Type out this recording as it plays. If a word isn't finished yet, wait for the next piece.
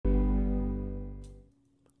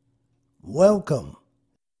Welcome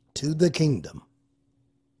to the kingdom.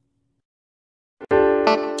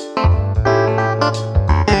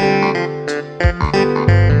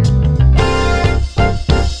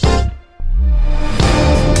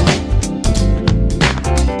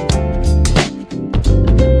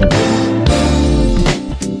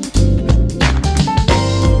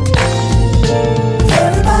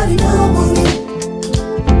 Everybody come on in,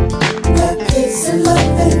 where peace and love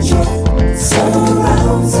and joy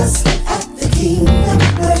surrounds us at the kingdom,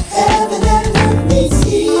 where heaven and earth meets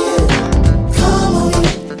here. Come on in,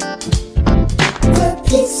 where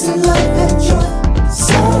peace and love and joy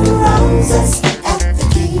surrounds us at the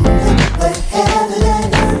kingdom, where heaven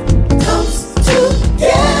and earth comes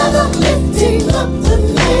together, lifting up the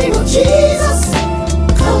name of Jesus.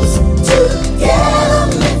 Comes together,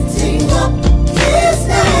 lifting up His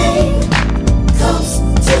name. Comes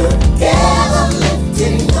together,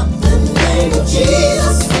 lifting up the name of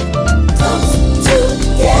Jesus. Comes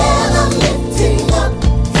together, lifting up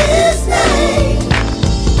His name.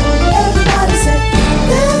 Everybody say,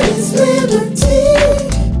 there is liberty,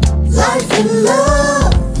 life and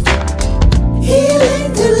love, healing,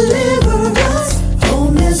 deliverance,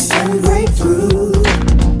 wholeness and breakthrough.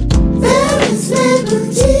 There is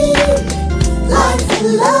liberty, life and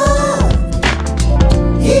love,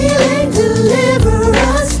 healing,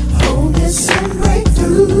 deliverance, wholeness and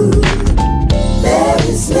breakthrough. There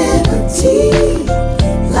is liberty,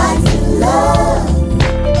 life and love,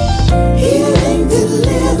 healing,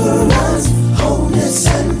 deliverance, wholeness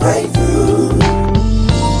and breakthrough.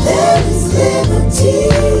 There is liberty,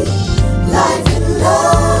 life and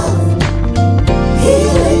love,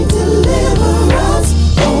 healing, deliverance,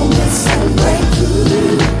 wholeness and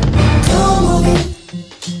breakthrough. Come on in,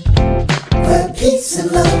 where peace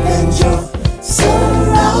and love and joy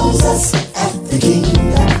surrounds us at the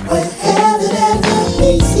kingdom, where heaven and earth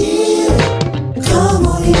meets here. Come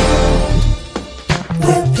on in,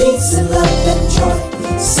 where peace and love and joy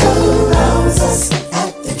surrounds us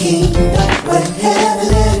at the kingdom, where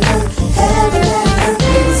heaven and earth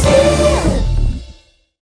meets here.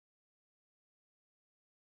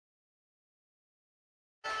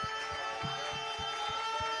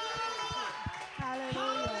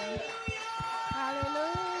 Hallelujah.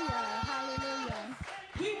 Hallelujah. Hallelujah.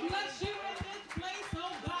 We bless you in this place,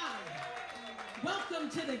 oh God. Welcome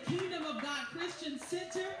to the Kingdom of God Christian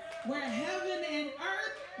Center, where heaven and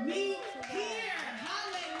earth meet here.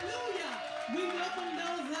 Hallelujah. We welcome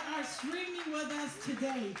those that are streaming with us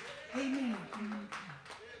today. Amen.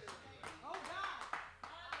 Oh God.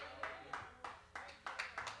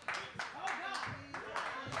 Oh God.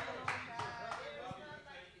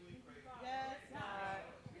 Yes, God.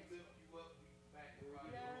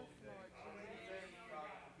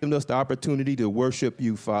 Giving us the opportunity to worship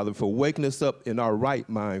you, Father, for waking us up in our right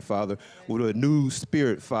mind, Father, with a new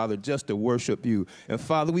spirit, Father, just to worship you. And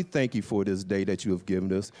Father, we thank you for this day that you have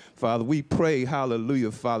given us. Father, we pray, hallelujah,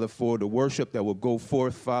 Father, for the worship that will go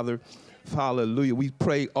forth, Father. Hallelujah. We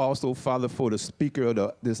pray also, Father, for the speaker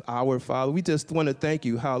of this hour, Father. We just want to thank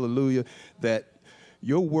you, hallelujah, that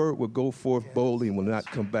your word will go forth boldly and will not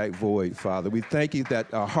come back void, Father. We thank you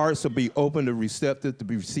that our hearts will be open and receptive to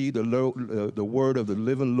receive the word of the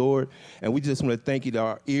living Lord. And we just want to thank you that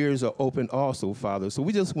our ears are open also, Father. So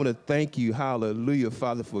we just want to thank you, hallelujah,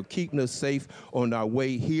 Father, for keeping us safe on our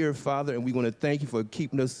way here, Father. And we want to thank you for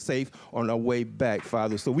keeping us safe on our way back,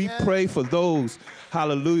 Father. So we pray for those,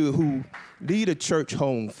 hallelujah, who lead a church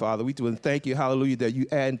home, Father. We want to thank you, hallelujah, that you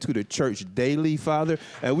add to the church daily, Father.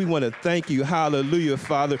 And we want to thank you, hallelujah,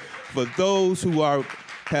 Father, for those who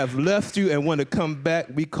have left you and want to come back.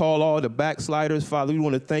 We call all the backsliders, Father. We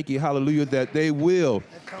want to thank you, hallelujah, that they will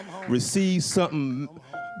receive something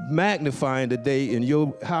magnifying today in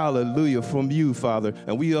your hallelujah from you, Father.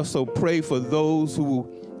 And we also pray for those who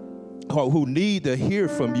need to hear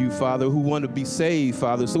from you, Father, who want to be saved,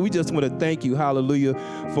 Father. So we just want to thank you, hallelujah,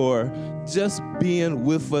 for just being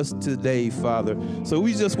with us today, Father. So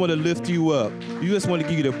we just want to lift you up. We just want to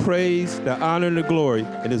give you the praise, the honor, and the glory.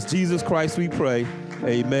 And it's Jesus Christ we pray.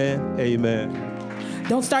 Amen. Amen.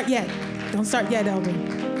 Don't start yet. Don't start yet, Elder.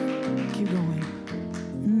 Keep going.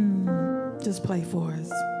 Just play for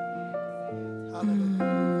us. You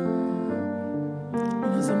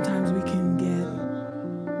know, sometimes we can get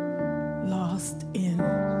lost in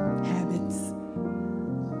habits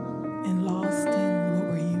and lost in what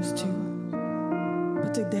we're used to.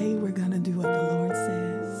 But today we're going to do what the Lord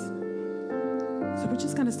says. So we're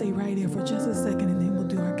just going to stay right here for just a second, and then we'll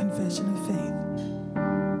do our confession of faith.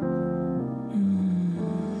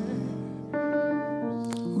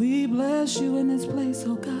 We bless you in this place,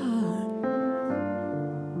 oh God.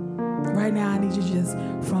 Right now, I need you to just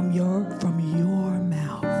from your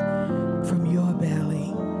mouth, from your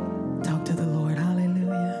belly, talk to the Lord.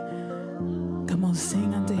 Hallelujah. Come on,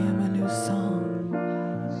 sing unto him a new song.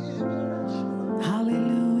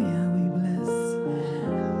 Hallelujah. We bless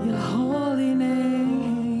your holy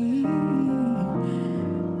name.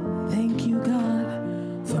 Thank you, God,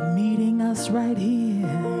 for meeting us right here.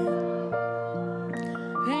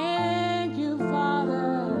 Thank you,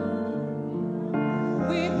 Father.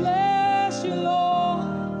 We bless you, Lord.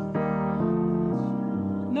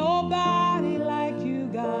 Nobody like you,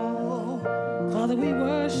 God. Father, we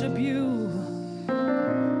worship you.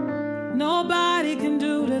 Nobody can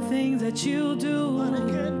do the things that you do.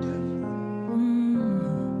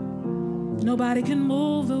 Nobody can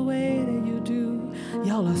move the way that you do.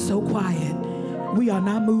 Y'all are so quiet. We are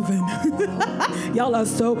not moving. Y'all are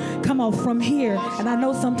so, come on, from here. And I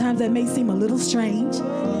know sometimes that may seem a little strange,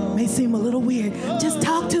 may seem a little weird. Just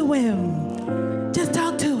talk to him. Just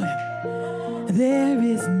talk to him. There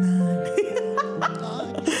is none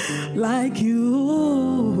like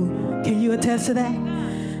you. Can you attest to that?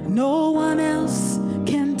 No one else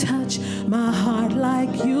can touch my heart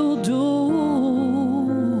like you do.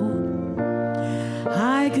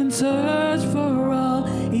 I can search for all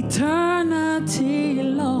eternity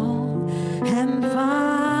long and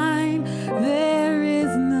find there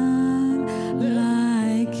is none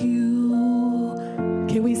like you.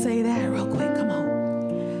 Can we say that real quick? Come on.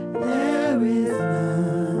 There is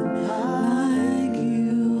none like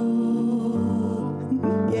you.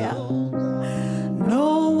 Yeah.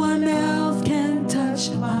 No one else can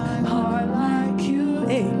touch my heart like you.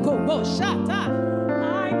 Hey, go, shut up.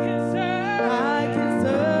 I can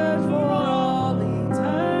search for all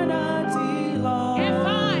eternity long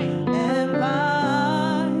and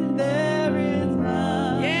find there is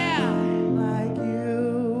none like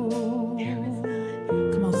you. There is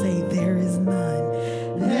none. Come on, say there is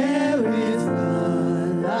none. There is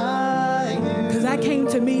none like you. Because I came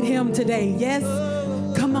to meet him today. Yes?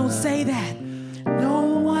 Come on, say that. No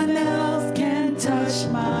one else can touch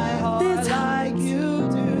my heart like you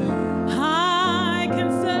do. I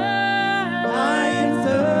can search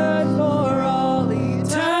for all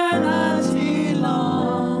eternity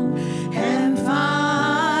long and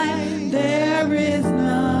find there is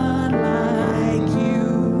none like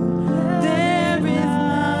you. There is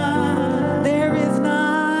none. There is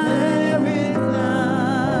none. There is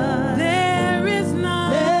none. There is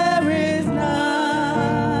none. There is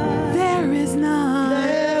none. There is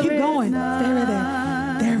none. Keep going. Stay right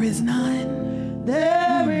there. There is none.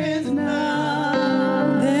 There is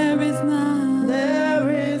none. There is none. There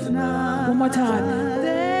is none. One more time.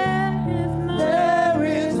 There is none. There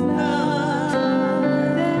is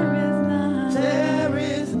none. There is none. There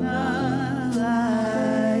is none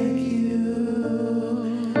like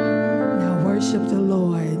you. Now worship the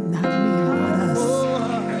Lord, not me, not us.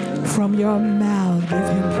 From your mouth, give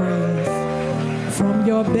him praise. From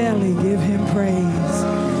your belly, give him praise.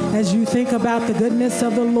 As you think about the goodness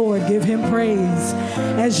of the Lord, give him praise.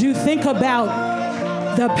 As you think about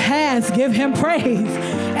the past, give him praise.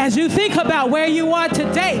 As you think about where you are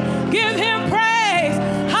today, give him praise.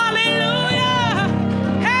 Hallelujah.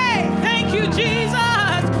 Hey, thank you,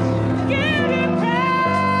 Jesus. Give him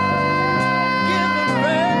praise. Give him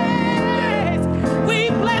praise. We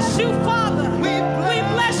bless you, Father. We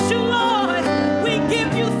bless you, Lord. We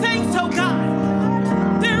give you thanks, oh God.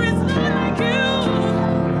 There is none like you.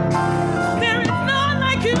 There is none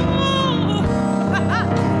like you.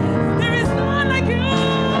 There is none like you.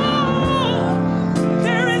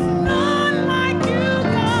 There is none like you,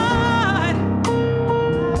 God.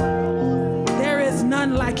 There is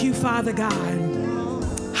none like you, Father God.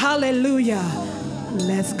 Hallelujah.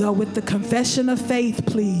 Let's go with the confession of faith,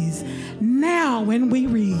 please. Now when we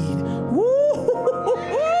read,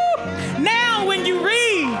 now when you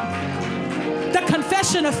read the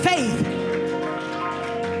confession of faith,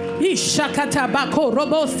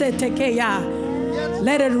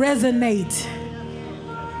 let it resonate.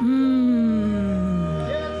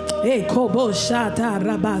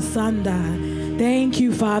 Thank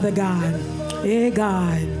you, Father God.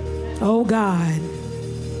 God. Oh God.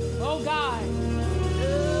 Oh God.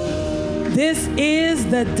 This is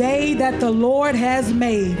the day that the Lord has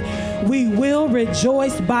made. We will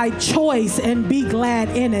rejoice by choice and be glad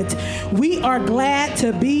in it. We are glad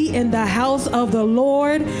to be in the house of the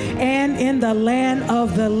Lord and in the land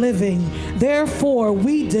of the living. Therefore,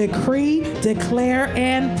 we decree, declare,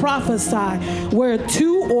 and prophesy. Where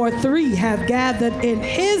 2 or 3 have gathered in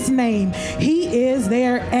his name, he is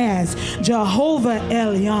there as Jehovah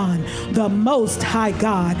Elyon, the Most High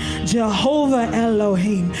God, Jehovah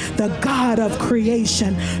Elohim, the God of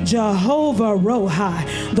creation, Jehovah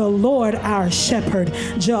Rohi, the Lord our shepherd,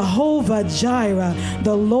 Jehovah Jireh,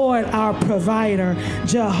 the Lord our provider,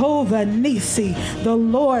 Jehovah Nisi, the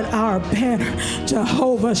Lord our banner,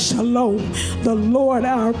 Jehovah Shalom, the Lord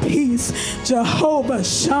our peace, Jehovah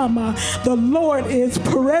Shammah, the Lord is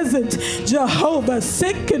present, Jehovah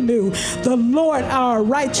Sikkenu, the Lord our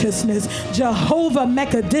righteousness, Jehovah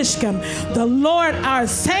Mekadishkim, the Lord our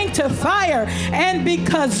sanctifier. And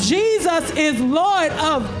because Jesus is Lord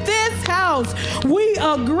of this house, we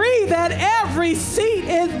agree that every seat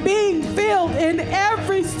is being filled in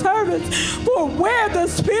every service. For where the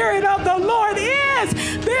Spirit of the Lord is,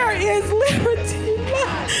 there is liberty,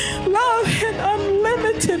 love, and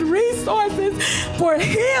unlimited resources for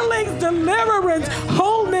healings, deliverance,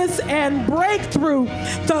 wholeness, and breakthrough.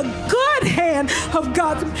 The good hand of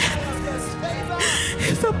God's manifest favor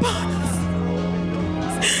is upon us.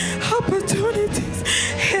 Opportunities,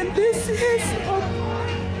 and this is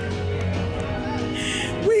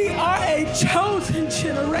we are a chosen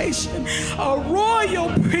generation, a royal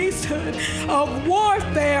priesthood of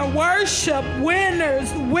warfare, worship,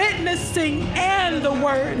 winners, witnessing, and the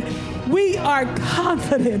word. We are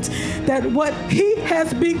confident that what he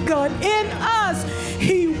has begun in us,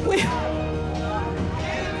 he will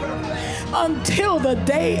until the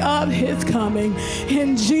day of his coming.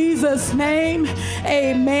 In Jesus' name,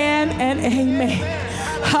 amen and amen.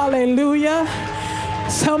 Hallelujah.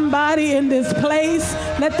 Somebody in this place,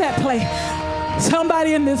 let that play.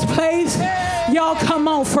 Somebody in this place, y'all come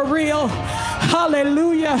on for real.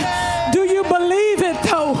 Hallelujah. Do you believe it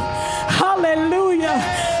though? Hallelujah.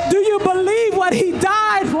 Do you believe what he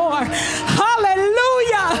died for?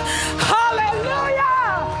 Hallelujah. Hallelujah.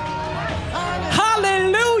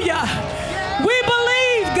 Hallelujah. We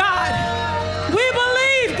believe, God. We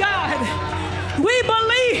believe, God. We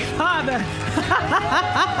believe, Father.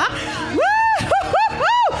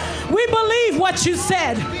 We believe what you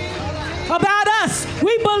said about us.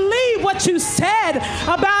 We believe what you said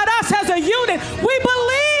about us as a unit. We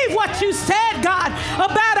believe what you said, God,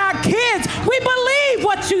 about our kids. We believe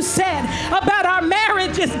what you said about our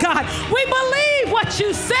marriages, God. We believe what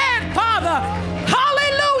you said, Father.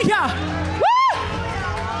 Hallelujah. Woo!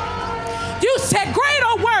 You said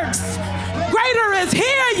greater works. Greater is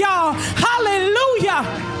here, y'all. Hallelujah.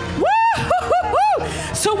 Woo!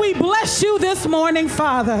 So we bless you this morning,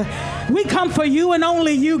 Father. We come for you and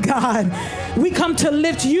only you, God. We come to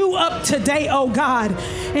lift you up today, oh God,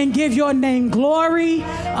 and give your name glory,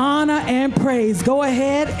 honor, and praise. Go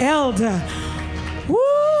ahead, Elder. Woo,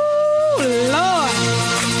 Lord.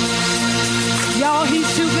 Y'all,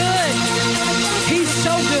 he's too good. He's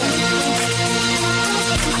so good.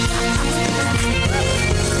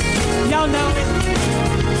 Y'all know it.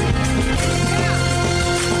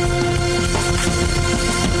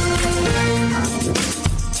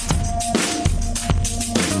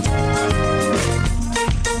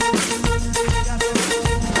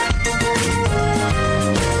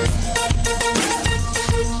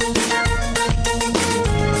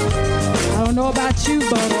 I don't know about you,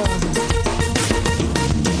 but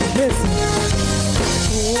listen.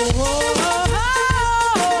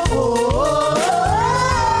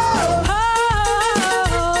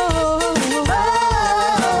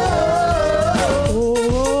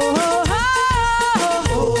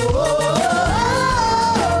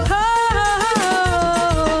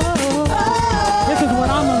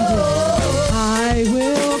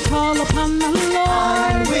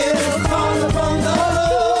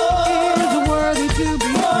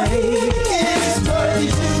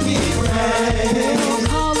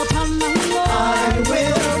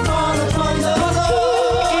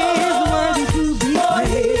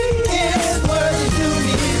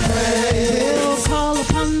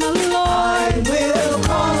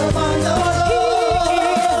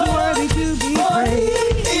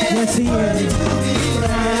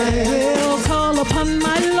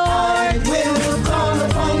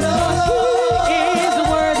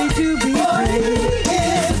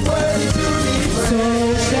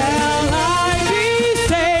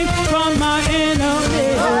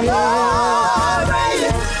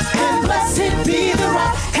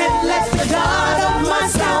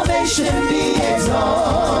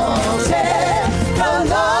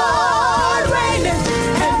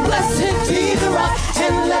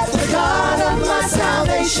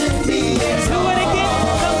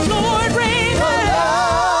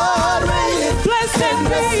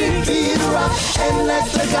 Blessed be the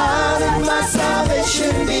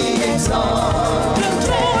exalted. The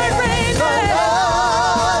Lord reigneth.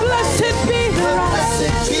 Blessed be the rock.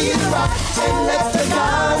 Blessed be the rock, and let the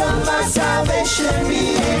God of my salvation be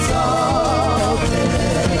exalted.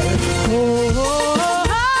 Oh,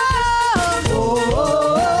 oh,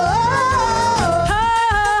 oh,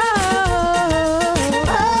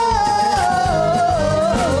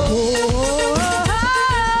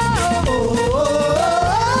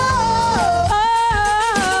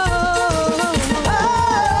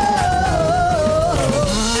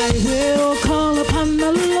 I will call upon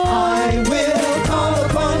the Lord. I will call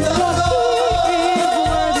upon the Lord, He is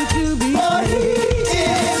worthy to be for he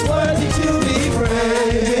is worthy to be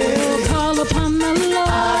praised. call upon the Lord.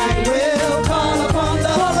 I will call upon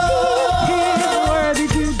the He is Lord, worthy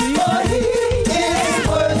to be for he is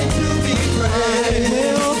worthy to be praised.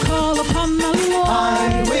 will call upon the I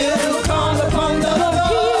Lord. will call upon the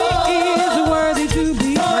Lord, He is worthy to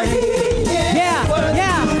be for he is Yeah, worthy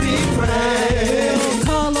yeah. to be praised.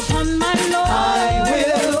 Call upon my Lord. I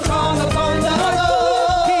will call upon the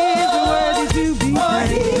He is Lord, worthy to be for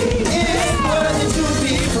he is worthy to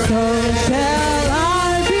be praised. Shall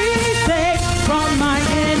I be saved from my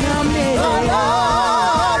enemy? The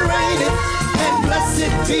Lord reigneth, and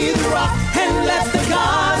blessed be the rock, and let the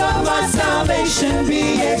God of my salvation be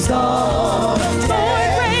exalted.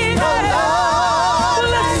 Lord reigneth.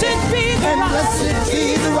 Blessed be the And rock. blessed be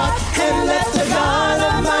the rock, and let the God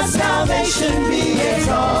of my salvation be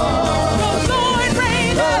exalted. The Lord The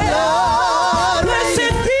reigneth. Lord Blessed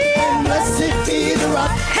reigneth, be and blessed be the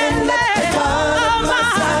rock, and let the God of my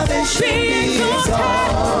salvation be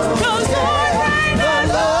exalted. The Lord The reigneth.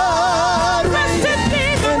 Lord reigneth, Blessed be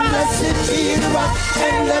the and rock. blessed be the rock,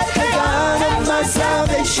 and let the God of my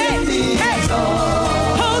salvation be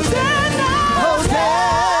exalted. Hosanna.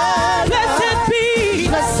 Hosanna, Blessed be.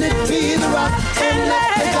 blessed be the rock, and let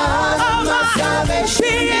the God of my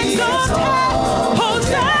salvation be exalted.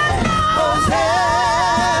 Hosanna.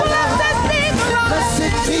 Hosanna, Blessed be the rock.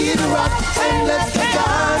 blessed be the rock, and let the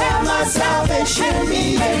God of my salvation be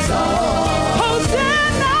exalted.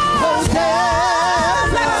 Hosanna. Hosanna,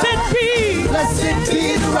 Blessed be. blessed be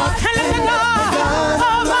the rock, And let the God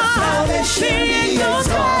of my salvation be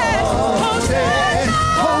exalted. exalted.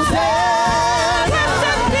 Hosanna,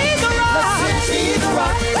 Blessed be the rock. blessed be the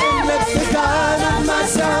rock, and let the God of my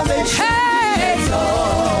salvation be Hey.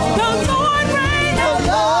 exalted. The Lord reigneth.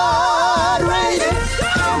 The Lord reigneth,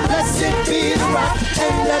 blessed be the rock,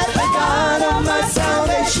 and let the God of my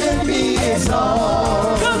salvation be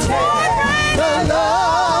exalted. The Lord reigneth. The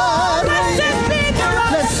Lord Blessed reigneth, be the rock.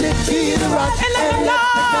 blessed be the rock, And let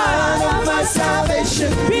the God of my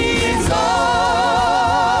salvation be exalted.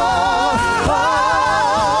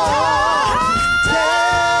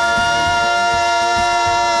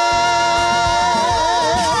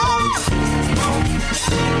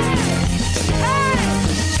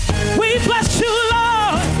 We bless you,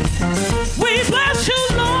 Lord. We bless you,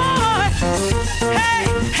 Lord. Hey,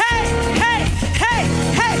 hey, hey, hey,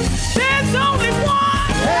 hey. There's only one.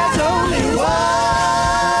 There's only one.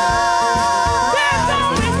 There's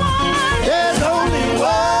only one. There's only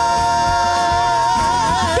one.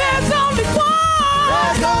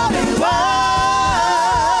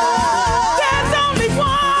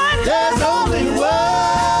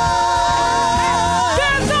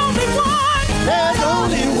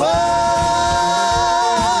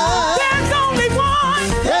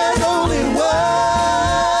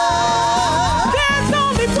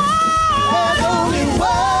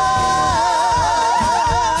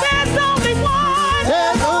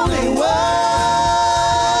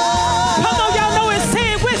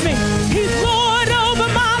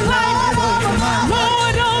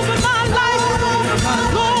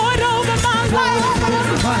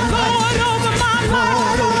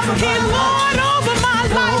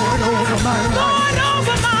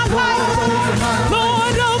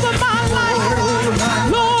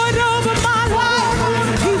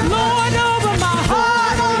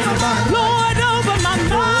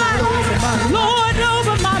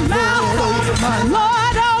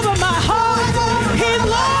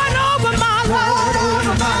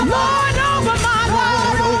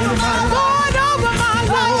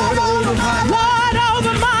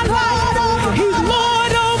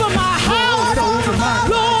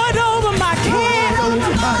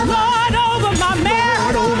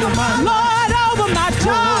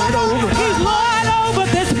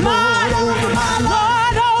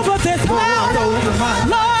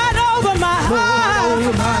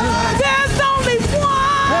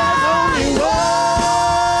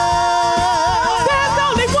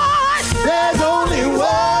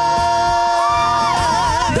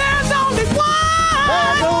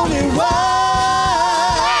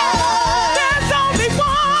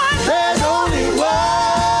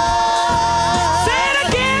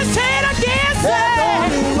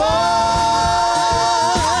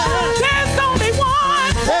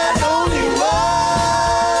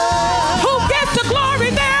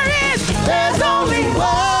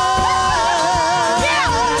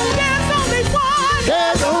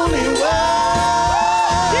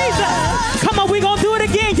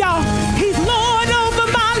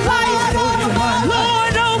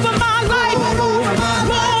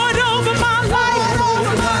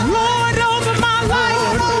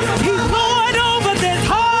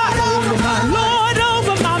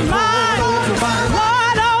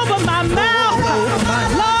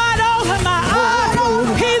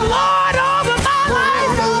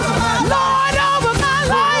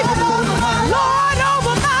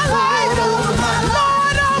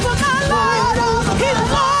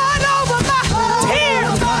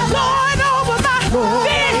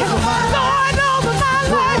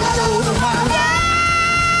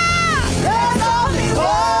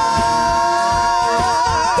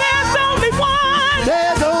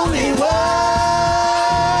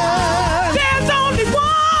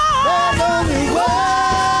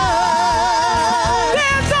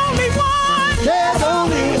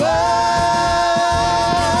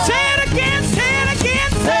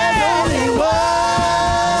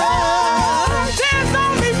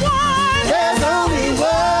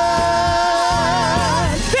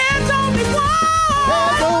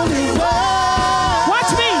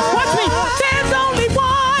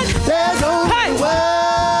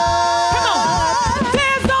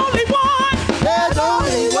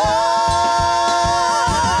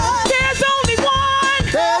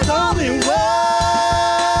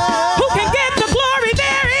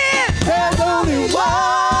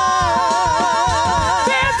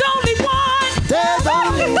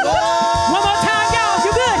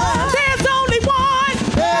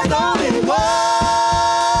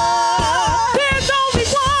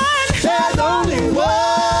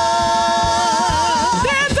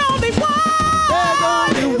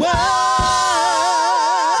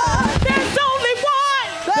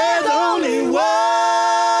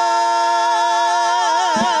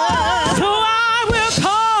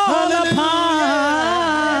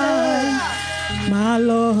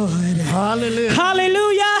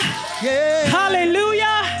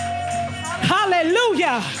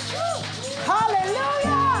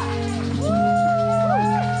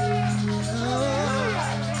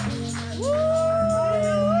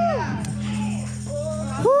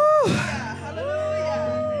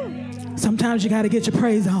 Sometimes you got to get your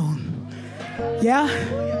praise on. Yeah?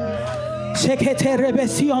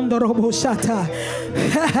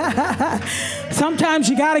 Sometimes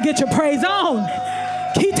you got to get your praise on.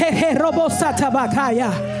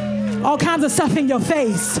 All kinds of stuff in your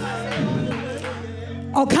face.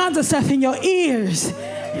 All kinds of stuff in your ears.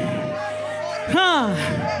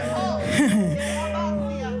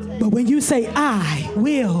 But when you say, I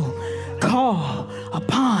will call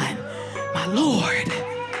upon my Lord.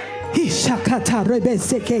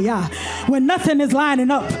 When nothing is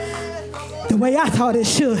lining up the way I thought it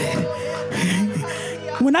should.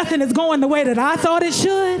 When nothing is going the way that I thought it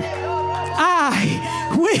should,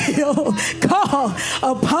 I will call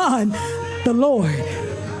upon the Lord.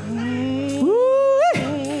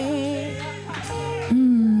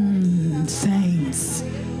 Saints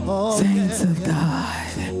of God.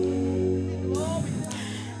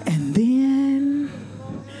 And then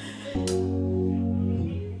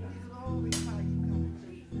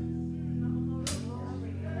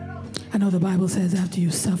I know the Bible says after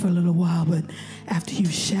you suffer a little while, but after you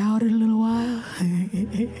shouted a little while.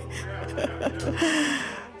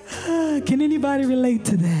 Can anybody relate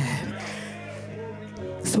to that?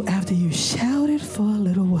 So after you shouted for a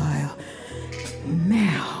little while,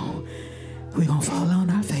 now we're going to fall on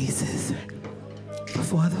our faces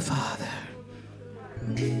before the Father.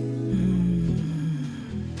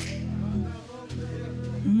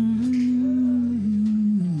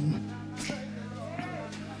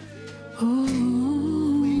 We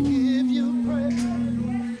give you praise.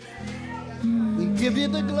 We give you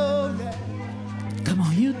the glory. Come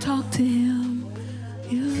on, you talk to him.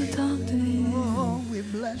 You talk to him. Oh, we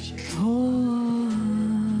bless you. Oh.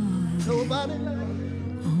 Nobody like you.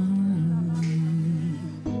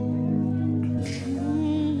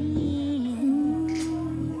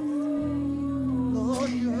 Lord,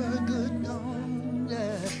 you're a good God.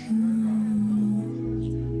 Yeah.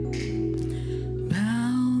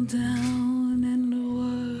 Bow down and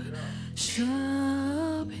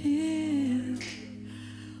worship him.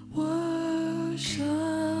 Worship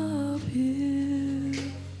him.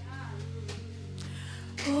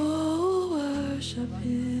 Oh, worship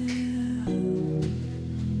him.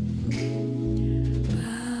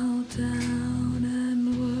 Bow down and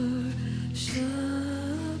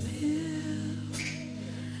worship him.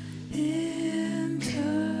 Enter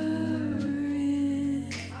in.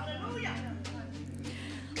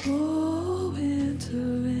 Oh, enter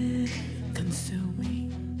in.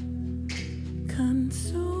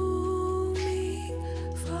 Consuming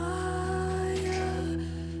fire,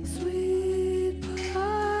 sweet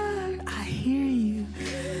pearl. I hear you.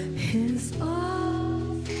 His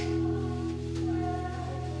awesome.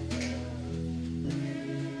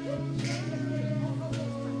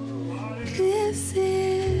 This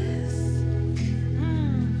is.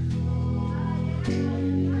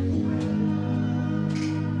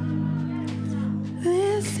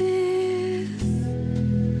 This is.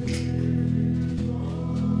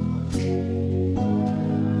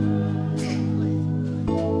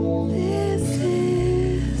 This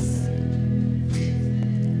is.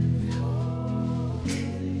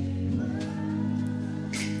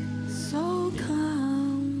 So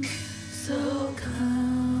come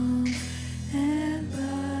and bow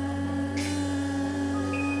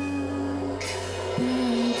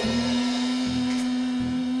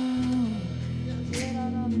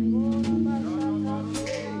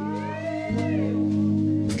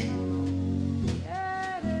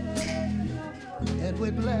And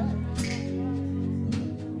we bless.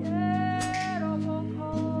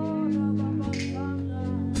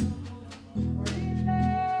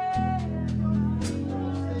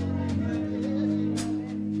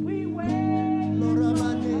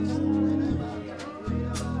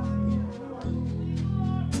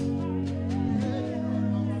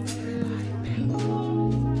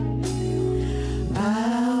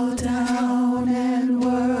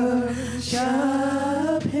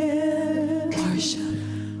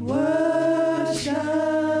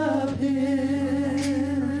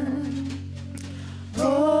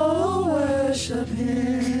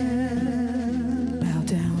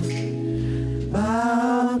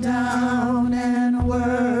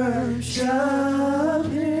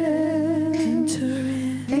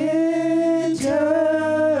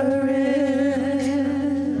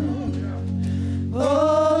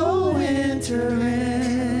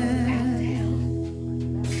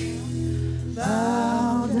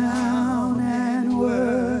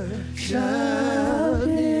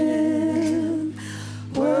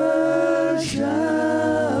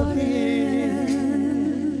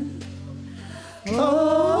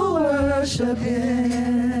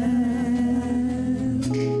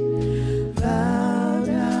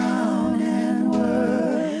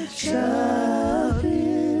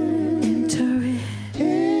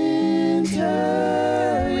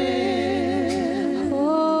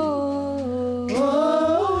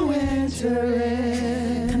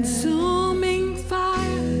 entering. Consuming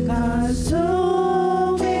fire. Consuming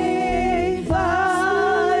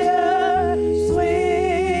fire,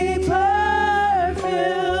 sweet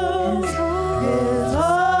perfume, His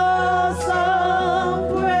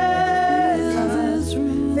awesome presence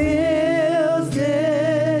fills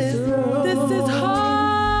this room. This is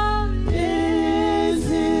holy. This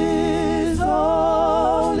is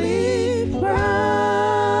holy ground.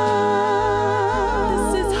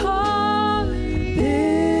 This is holy.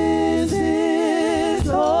 This is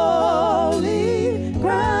holy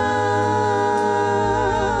ground.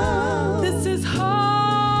 This is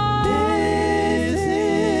holy. This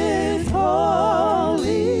is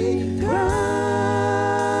holy ground.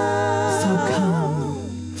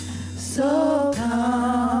 So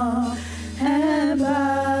come and bow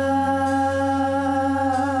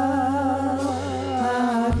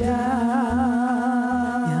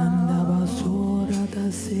down. Yanda basura da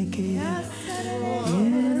seke.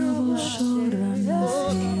 Yera boshora na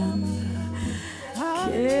seyanda.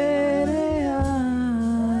 Kerea.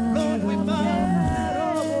 Lord, we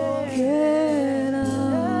bow. Kera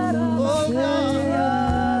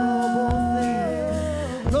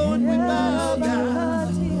Lord, we bow down.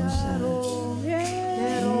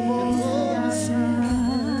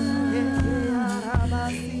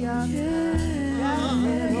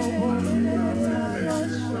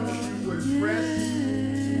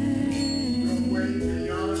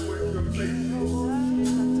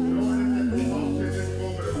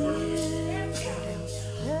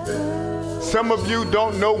 Some of you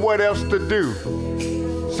don't know what else to do.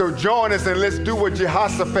 So join us and let's do what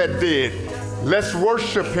Jehoshaphat did. Let's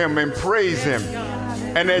worship him and praise him.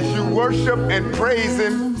 And as you worship and praise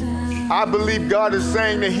him, I believe God is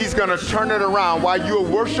saying that he's going to turn it around. While you're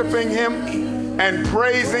worshiping him and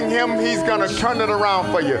praising him, he's going to turn it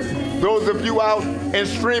around for you. Those of you out in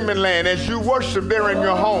streaming land, as you worship there in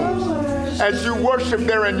your homes, as you worship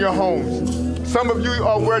there in your homes, some of you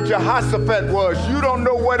are where Jehoshaphat was. You don't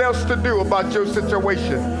know what else to do about your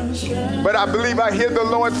situation. But I believe I hear the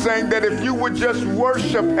Lord saying that if you would just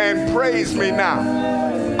worship and praise me now,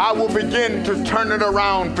 I will begin to turn it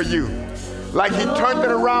around for you. Like he turned it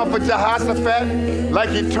around for Jehoshaphat, like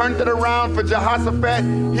he turned it around for Jehoshaphat,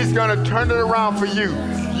 he's going to turn it around for you.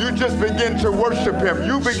 You just begin to worship him.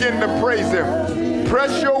 You begin to praise him.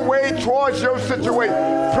 Press your way towards your situation.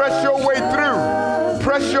 Press your way through.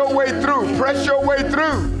 Press your way through. Press your way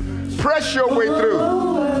through. Press your way through.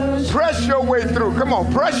 Press your way through. Come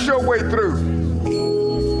on, press your way through.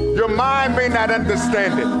 Your mind may not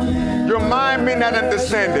understand it. Your mind may not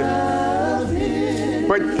understand it.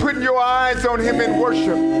 But put your eyes on him in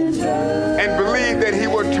worship and believe that he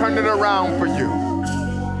will turn it around for you.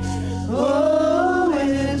 Oh,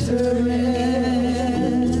 enter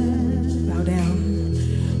in. Bow down.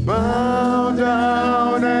 Bow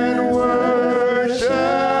down and worship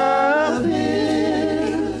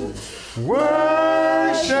Him.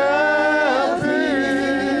 Worship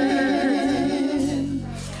him.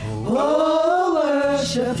 Oh,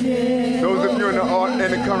 worship Him. Those of you in the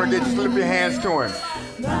congregation, slip your hands to him.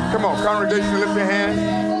 Come on, congregation, lift your hands.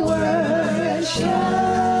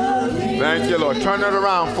 Thank you, Lord. Turn it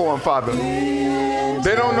around for them, Father.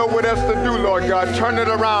 They don't know what else to do, Lord God. Turn it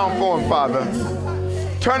around for them, Father.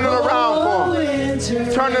 Turn it around for them.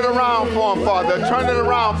 Turn it around for them, Father. Turn it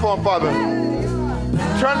around for them, Father.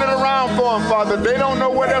 Turn it around for them, Father. They don't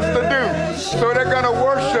know what else to do, so they're going to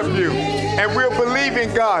worship you. And we'll believe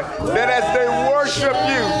in God that as they worship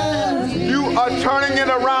you, you are turning it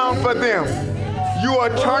around for them. You are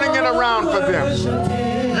turning it around for them.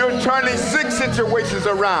 You're turning sick situations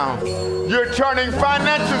around. You're turning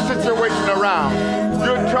financial situations around.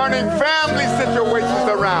 You're turning family situations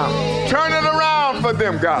around. Turn it around for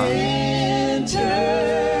them, God.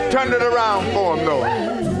 Turn it around for them, Lord.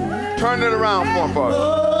 Turn it around for them, Father.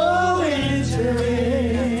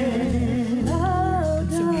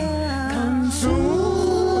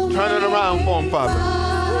 Turn it around for them, Father.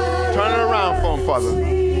 Turn it around for them, Father.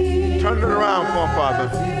 Turn it around for them, Father.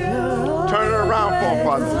 Turn it around for them,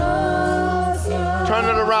 Father. Turn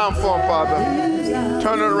it around for them, Father.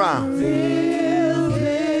 Turn it around.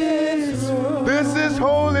 This is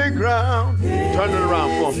holy ground. Turn it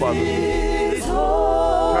around for them, Father.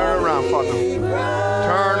 Turn it around, Father.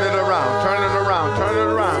 Turn it around. Turn it around. Turn it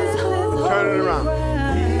around. Turn it around.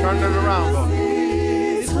 Turn it around, Lord.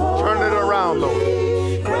 Turn it around, Lord.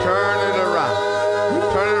 Turn it around.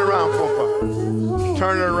 Turn it around for them, Father.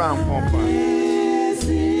 Turn it around for them, Father.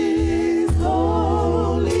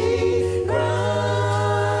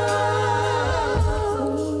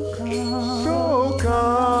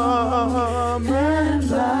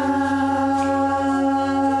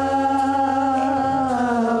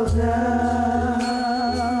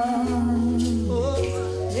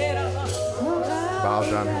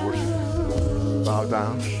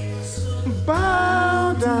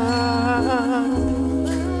 bow down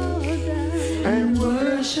and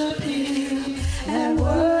worship him and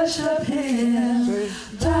worship him.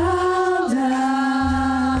 Bow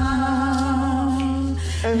down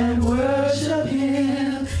and worship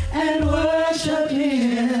him and worship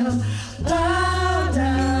him. Bow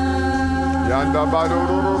down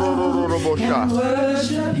and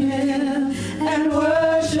worship him and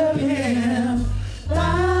worship him.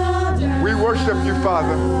 Bow down. We worship you,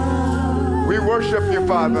 Father. We worship you,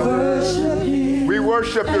 Father. Worship him. We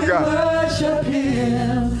worship you, God. Worship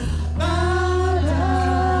him. Bow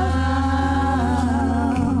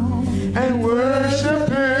down And worship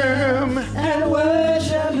him. and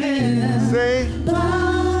worship him. Say,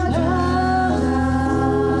 Bow down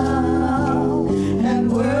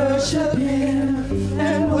and worship him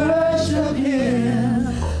and worship him.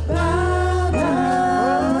 Bow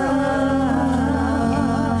down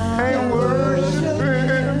and worship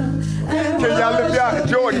him. Can y'all lift y'all,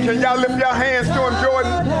 Jordan, can y'all lift y'all hands to him,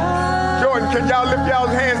 Jordan? Jordan, can y'all lift y'all's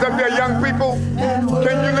hands up there, young people? Can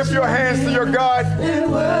you lift your hands to your God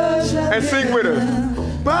and worship and sing with us?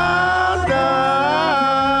 Bow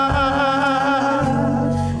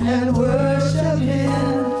down and worship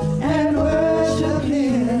him and worship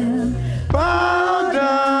him. bow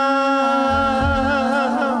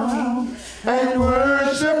down and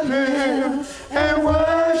worship him and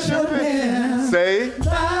worship him. Say,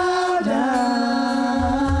 Bow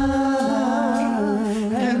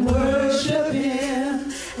down and worship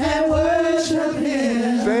him and worship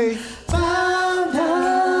him. say, Bow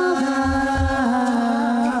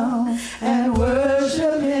down and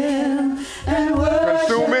worship him and worship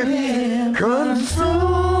consuming, him. consuming.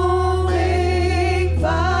 Consuming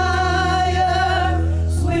fire,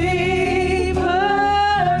 sweet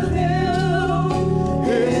perfume,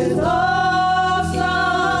 His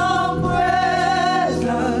awesome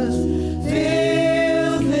presence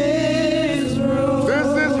fills this room.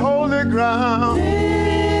 This is holy ground.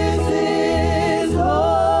 This is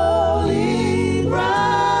holy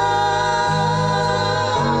ground.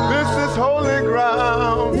 This is holy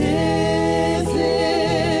ground. This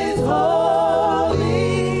is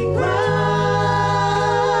holy ground.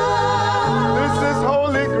 This is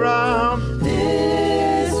holy ground.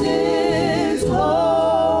 This is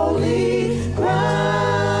holy ground.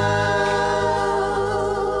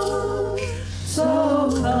 So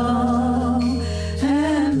come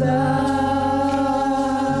and bow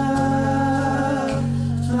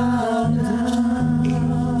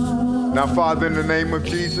down. Now, Father, in the name of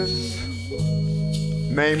Jesus,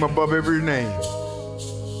 name above every name,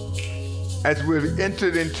 as we've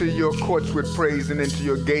entered into your courts with praise and into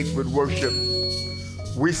your gates with worship,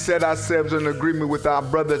 we set ourselves in agreement with our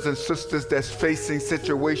brothers and sisters that's facing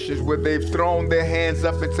situations where they've thrown their hands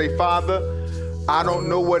up and say, Father, I don't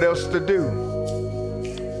know what else to do.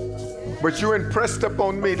 But you impressed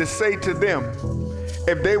upon me to say to them,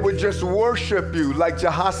 if they would just worship you like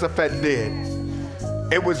Jehoshaphat did.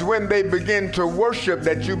 It was when they begin to worship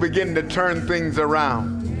that you begin to turn things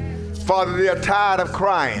around. Father, they're tired of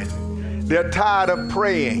crying. They're tired of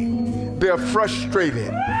praying. They're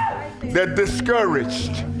frustrated. They're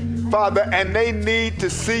discouraged, Father, and they need to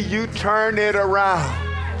see you turn it around.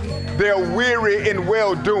 They're weary in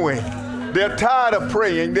well-doing. They're tired of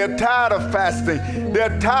praying. They're tired of fasting.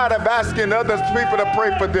 They're tired of asking other people to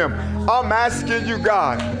pray for them. I'm asking you,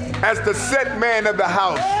 God, as the set man of the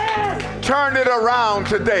house, turn it around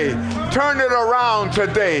today. Turn it around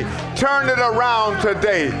today. Turn it around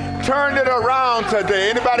today. Turn it around today.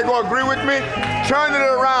 Anybody gonna agree with me? Turn it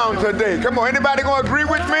around today. Come on, anybody gonna agree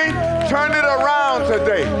with me? Turn it around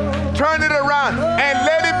today. Turn it around and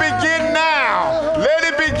let it begin now. Let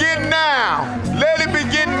it begin now. Let it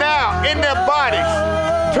begin now in their bodies.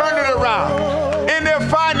 Turn it around. In their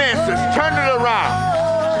finances, turn it around.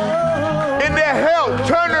 In their health,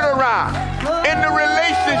 turn it around. In the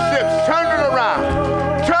relationships, turn it around.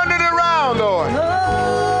 Turn it around, Lord.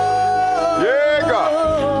 Yeah, God.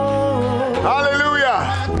 Hallelujah.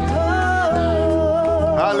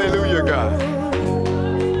 Hallelujah, God.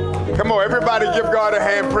 Come on, everybody give God a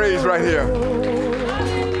hand praise right here.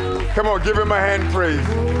 Come on, give him a hand praise.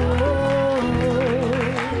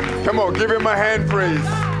 Come on, give him a hand praise.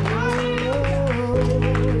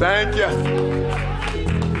 Thank you.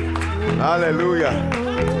 Hallelujah.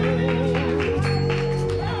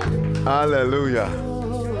 Hallelujah.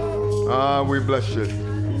 Ah, we bless you.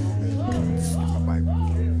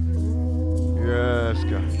 Yes,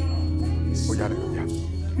 God. We got it.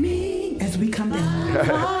 Yeah. As we come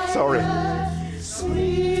down. Sorry.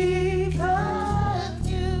 Sweet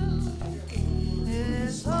perfume,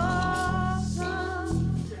 His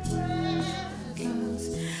awesome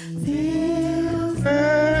presence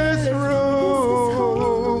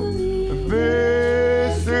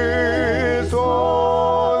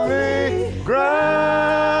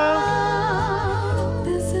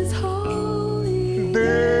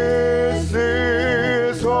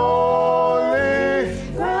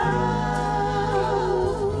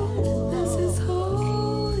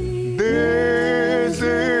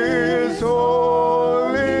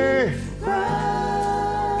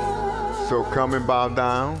come and bow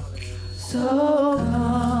down. So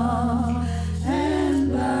come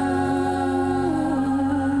and bow.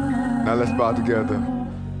 Now let's bow together.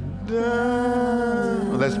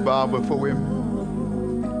 Let's bow before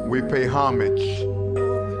him. We pay homage.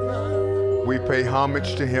 We pay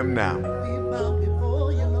homage to him now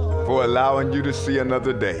for allowing you to see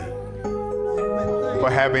another day, for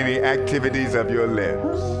having the activities of your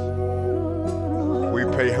limbs. We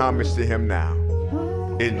pay homage to him now.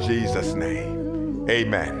 In Jesus' name,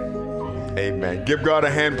 amen. Amen. Give God a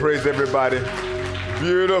hand praise, everybody.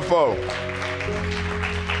 Beautiful.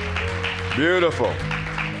 Beautiful.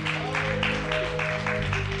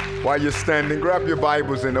 While you're standing, grab your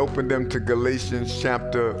Bibles and open them to Galatians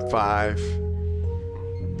chapter 5.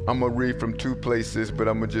 I'm going to read from two places, but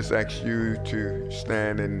I'm going to just ask you to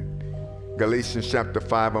stand in Galatians chapter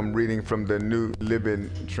 5. I'm reading from the New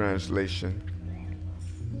Living Translation.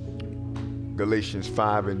 Galatians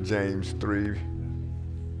 5 and James 3.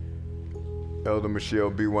 Elder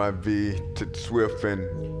Michelle, BYV, to Swift, and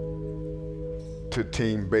to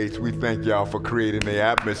Team Bates, we thank y'all for creating the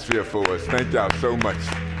atmosphere for us. Thank y'all so much.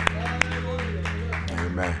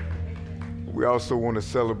 Amen. We also want to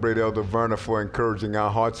celebrate Elder Verna for encouraging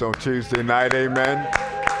our hearts on Tuesday night. Amen.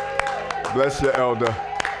 Bless you, Elder.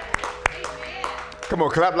 Come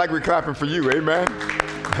on, clap like we're clapping for you. Amen.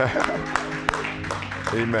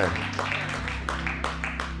 Amen.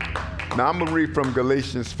 Now, I'm going to read from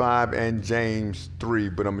Galatians 5 and James 3,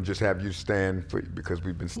 but I'm going to just have you stand because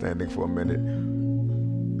we've been standing for a minute.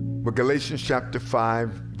 But Galatians chapter 5,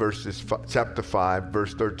 verse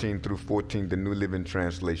 13 through 14, the New Living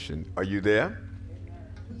Translation. Are you there?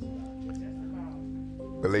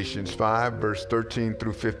 Galatians 5, verse 13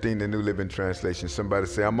 through 15, the New Living Translation. Somebody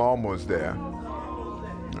say, I'm almost there.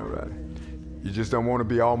 All right. You just don't want to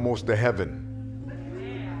be almost to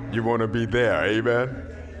heaven. You want to be there. Amen.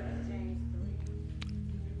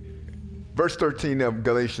 Verse 13 of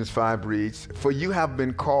Galatians 5 reads, for you have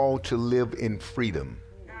been called to live in freedom,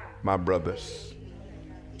 my brothers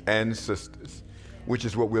and sisters, which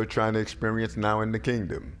is what we're trying to experience now in the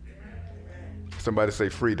kingdom. Somebody say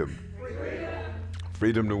freedom.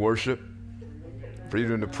 Freedom to worship,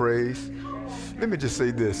 freedom to praise. Let me just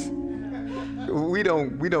say this. We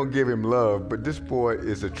don't give him love, but this boy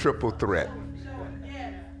is a triple threat.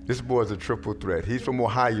 This boy's a triple threat. He's from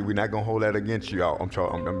Ohio. We're not going to hold that against you, y'all. I'm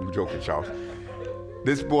joking, Charles.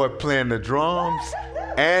 This boy playing the drums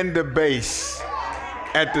and the bass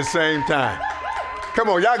at the same time. Come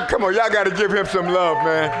on, y'all got to give him some love,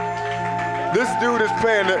 man. This dude is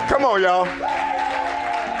playing the, come on, y'all.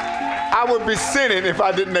 I would be sinning if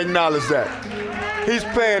I didn't acknowledge that. He's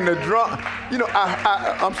playing the drum. You know,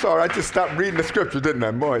 I'm sorry, I just stopped reading the scripture, didn't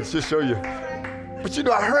I? Boy, it's just show you. But you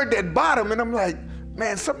know, I heard that bottom and I'm like,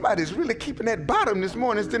 man, somebody's really keeping that bottom this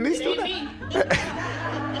morning. Didn't he do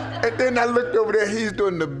that? And then I looked over there, he's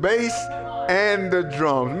doing the bass and the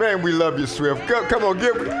drums. Man, we love you, Swift. Come on,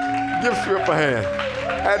 give Swift a hand.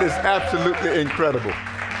 That is absolutely incredible.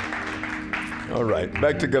 All right,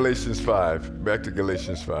 back to Galatians 5.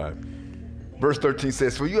 Verse 13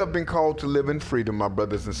 says, for you have been called to live in freedom, my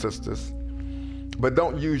brothers and sisters, but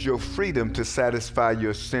don't use your freedom to satisfy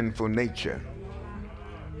your sinful nature.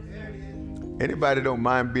 Anybody don't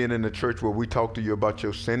mind being in a church where we talk to you about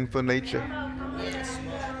your sinful nature?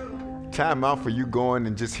 Time out for you going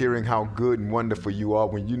and just hearing how good and wonderful you are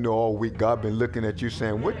when you know all week God been looking at you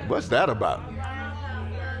saying, what's that about?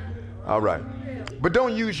 All right. But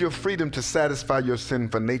don't use your freedom to satisfy your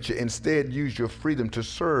sinful nature. Instead, use your freedom to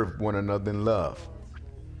serve one another in love.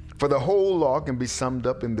 For the whole law can be summed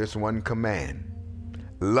up in this one command.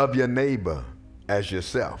 Love your neighbor as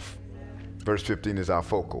yourself. Verse 15 is our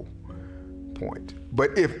focal point.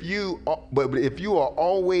 But if you are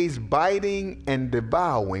always biting and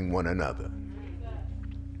devouring one another,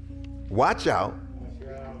 watch out.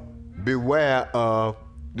 Beware of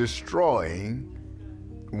destroying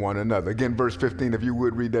one another. Again, verse 15, if you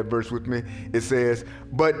would read that verse with me. It says,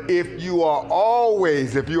 but if you are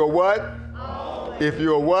always, if you are what? Always. If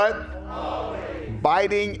you are what? Always.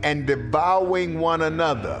 Biting and devouring one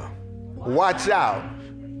another, watch out.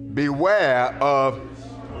 Beware of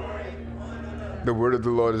the word of the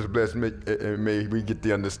Lord is blessed. May we get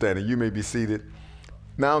the understanding. You may be seated.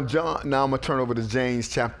 Now I'm going to turn over to James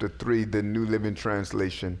chapter 3, the New Living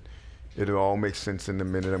Translation. It'll all make sense in a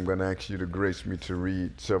minute. I'm going to ask you to grace me to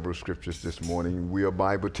read several scriptures this morning. We are a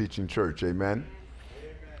Bible teaching church. Amen?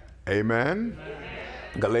 Amen?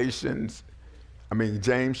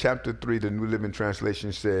 James chapter 3, the New Living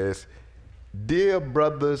Translation says, dear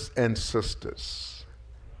brothers and sisters,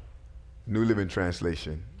 New Living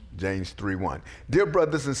Translation, James 3:1. Dear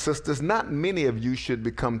brothers and sisters, not many of you should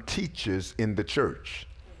become teachers in the church,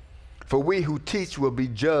 for we who teach will be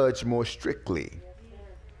judged more strictly.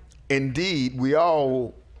 Indeed, we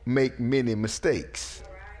all make many mistakes.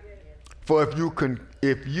 For if we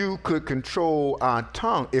could control our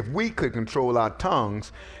tongues,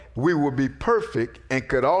 we would be perfect and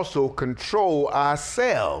could also control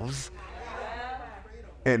ourselves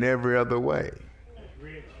in every other way.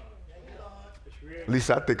 At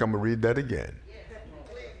least I think I'm going to read that again.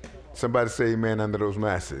 Somebody say amen under those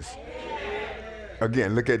masses.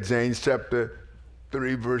 Again, look at James chapter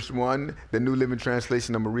 3, verse 1, the New Living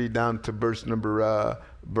Translation. I'm going to read down to verse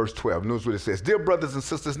 12. Notice what it says. Dear brothers and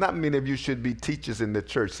sisters, not many of you should be teachers in the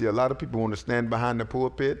church. See, a lot of people want to stand behind the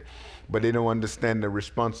pulpit, but they don't understand the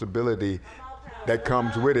responsibility that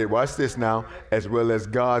comes with it. Watch this now. As well as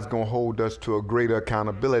God's going to hold us to a greater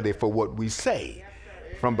accountability for what we say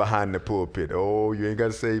from behind the pulpit. Oh, you ain't got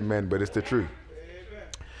to say amen, but it's the truth.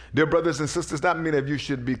 Dear brothers and sisters, not many of you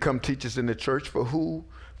should become teachers in the church, for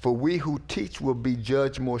we who teach will be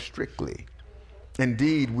judged more strictly.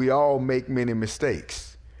 Indeed, we all make many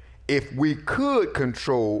mistakes. If we could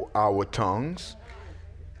control our tongues,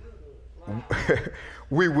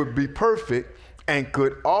 we would be perfect and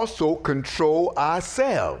could also control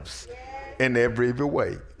ourselves in every other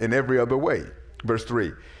way. Verse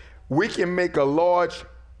 3, we can make a large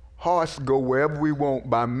horse go wherever we want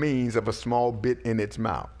by means of a small bit in its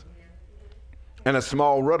mouth. And a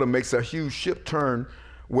small rudder makes a huge ship turn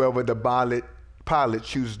wherever the pilot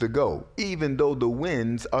chooses to go, even though the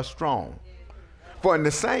winds are strong. For in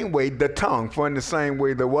the same way, the tongue, for in the same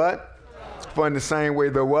way, the what? For in the same way,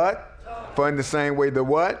 the what? For in the same way, the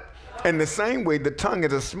what? In the same way, the tongue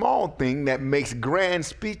is a small thing that makes grand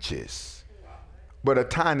speeches, but a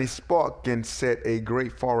tiny spark can set a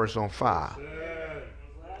great forest on fire.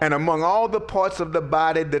 And among all the parts of the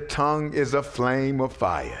body, the tongue is a flame of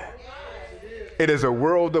fire. It is a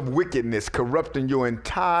world of wickedness, corrupting your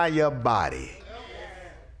entire body.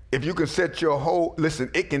 If you can set your whole, listen,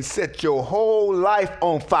 it can set your whole life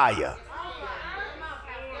on fire.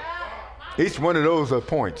 Each one of those are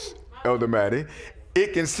points, Elder Maddie.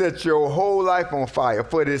 It can set your whole life on fire,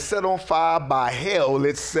 for it is set on fire by hell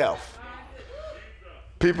itself.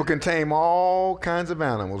 People can tame all kinds of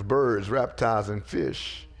animals, birds, reptiles, and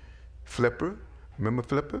fish. Flipper, remember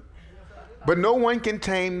Flipper? But no one can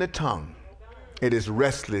tame the tongue. It is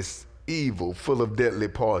restless, evil, full of deadly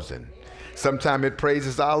poison. Sometimes it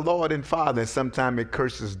praises our Lord and Father, and sometimes it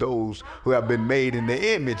curses those who have been made in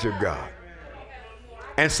the image of God.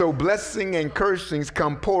 And so blessing and cursings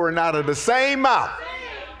come pouring out of the same mouth.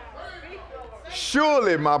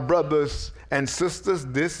 Surely, my brothers and sisters,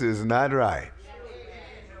 this is not right.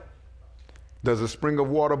 Does a spring of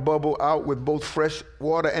water bubble out with both fresh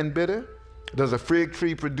water and bitter? Does a fig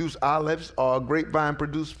tree produce olives or a grapevine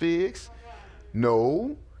produce figs?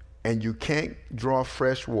 No, and you can't draw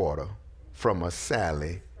fresh water from a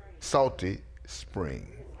salty spring.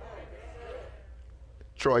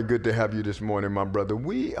 Troy, good to have you this morning, my brother.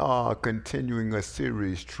 We are continuing a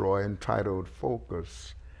series, Troy, entitled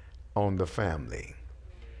Focus on the Family.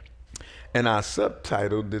 And our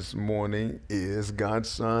subtitle this morning is, God's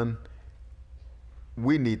Son,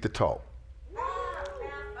 We Need to Talk.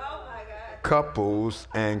 Couples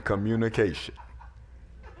and Communication.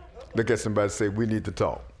 Look at somebody and say, we need to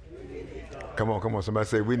talk. Come on. Somebody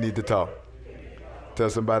say, we need to talk. Tell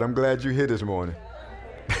somebody, I'm glad you're here this morning.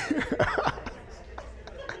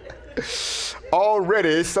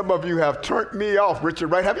 Already, some of you have turned me off, Richard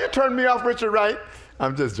Wright. Have you turned me off, Richard Wright?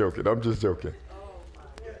 I'm just joking.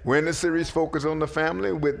 We're in the series Focus on the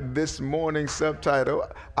Family with this morning's subtitle.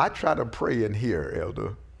 I try to pray in here,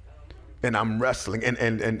 Elder, and I'm wrestling.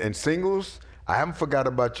 And singles, I haven't forgot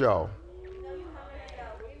about y'all.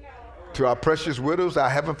 To our precious widows, I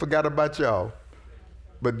haven't forgot about y'all.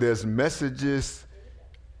 But there's messages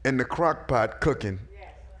in the crock pot cooking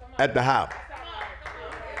at the house.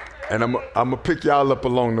 And I'm going to pick y'all up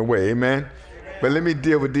along the way, amen? But let me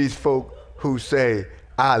deal with these folk who say,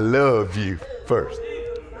 I love you first.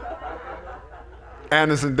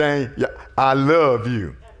 Anderson Dane, yeah, I love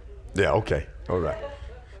you. Yeah, okay, all right.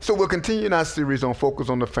 So we'll continue in our series on Focus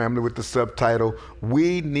on the Family with the subtitle,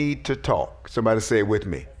 We Need to Talk. Somebody say it with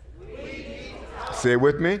me. Say it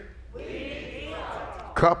with me.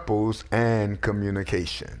 Couples and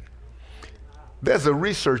Communication. There's a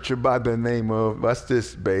researcher by the name of, what's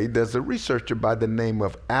this, babe? There's a researcher by the name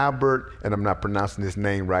of Albert, and I'm not pronouncing his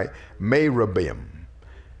name right, Meyrabim.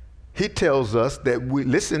 He tells us that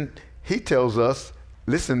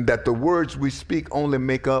that the words we speak only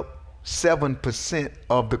make up 7%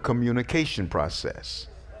 of the communication process.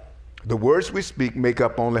 The words we speak make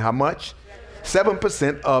up only how much?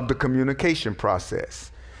 7% of the communication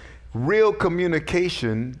process. Real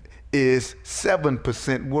communication is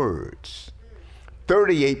 7% words,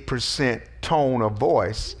 38% tone of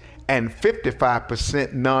voice, and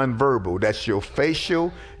 55% nonverbal. That's your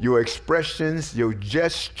facial, your expressions, your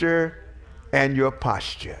gesture, and your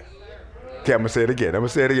posture. Okay, I'm going to say it again.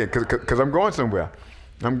 Because I'm going somewhere.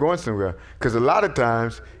 Because a lot of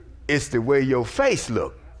times, it's the way your face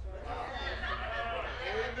look.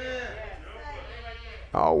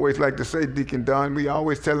 I always like to say, Deacon Don, we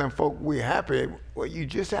always telling folk we're happy. Well, you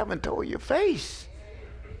just haven't told your face.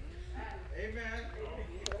 Amen.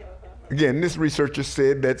 Again, this researcher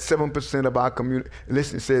said that 7% of our community,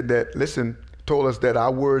 told us that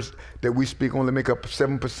our words that we speak only make up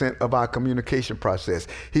 7% of our communication process.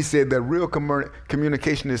 He said that real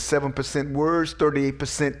communication is 7% words,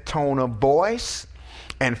 38% tone of voice,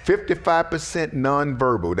 and 55%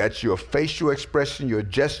 nonverbal. That's your facial expression, your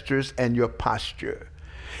gestures, and your posture.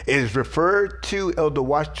 It is referred to, Elder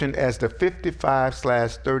Washington, as the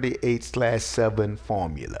 55/38/7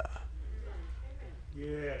 formula.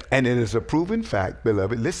 Yeah. And it is a proven fact,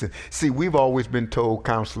 beloved. Listen, see, we've always been told,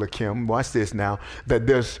 Counselor Kim, watch this now, that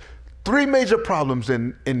there's 3 major problems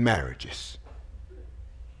in marriages: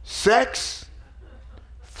 sex,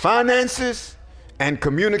 finances, and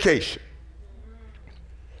communication.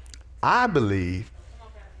 I believe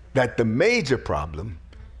that the major problem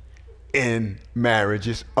in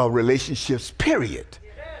marriages or relationships, period,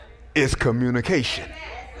 is communication.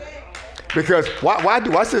 Because why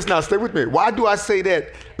do I say this now? Stay with me. Why do I say that,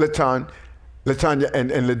 Latanya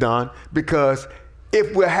and Ladon? Because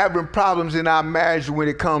if we're having problems in our marriage when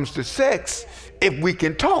it comes to sex, if we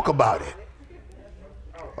can talk about it.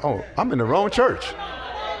 Oh, I'm in the wrong church.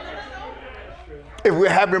 If we're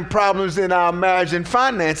having problems in our marriage and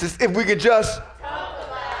finances, if we can just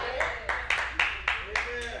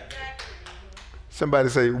somebody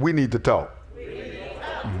say, we need to talk.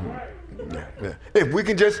 Yeah. If we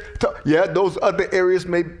can just talk, those other areas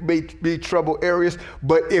may be trouble areas,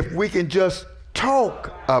 but if we can just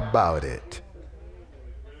talk about it.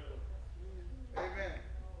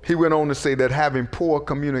 He went on to say that having poor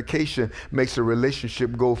communication makes a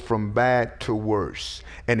relationship go from bad to worse,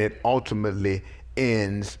 and it ultimately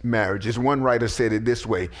ends marriages. One writer said it this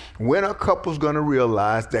way: when a couple's going to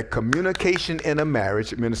realize that communication in a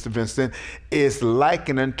marriage, Minister Vincent, is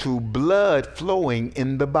likened unto blood flowing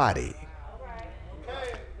in the body.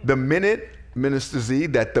 The minute, Minister Z,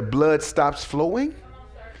 that the blood stops flowing,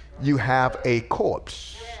 you have a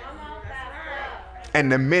corpse.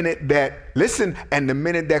 And the minute that, the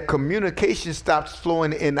minute that communication stops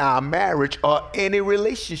flowing in our marriage or any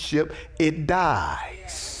relationship, it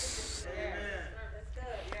dies.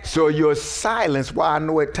 So your silence, while I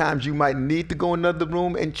know at times you might need to go in another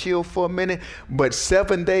room and chill for a minute, but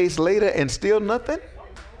 7 days later and still nothing?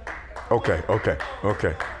 Okay.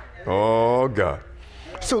 Oh, God.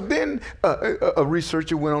 So then a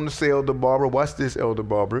researcher went on to say, Elder Barbara, watch this, Elder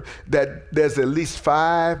Barbara, that there's at least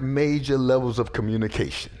 5 major levels of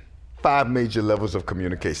communication. 5 major levels of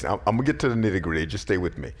communication. I'm going to get to the nitty gritty. Just stay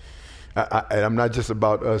with me. And I'm not just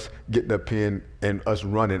about us getting up here and us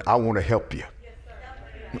running. I want to help you.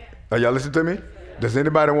 Are y'all listening to me? Does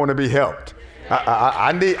anybody want to be helped?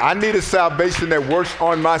 I need a salvation that works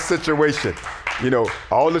on my situation. You know,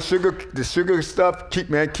 all the sugar stuff, keep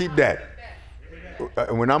that.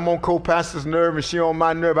 When I'm on co-pastor's nerve and she on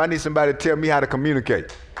my nerve, I need somebody to tell me how to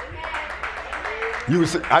communicate.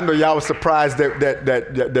 I know y'all was surprised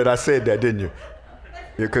that I said that, didn't you?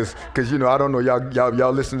 Because you know, I don't know,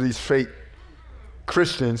 y'all listen to these fake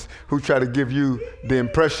Christians who try to give you the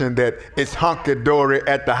impression that it's hunky-dory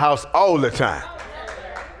at the house all the time.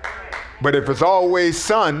 But if it's always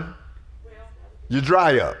sun, you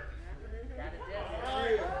dry up.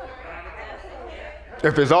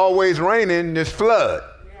 If it's always raining, it's flood.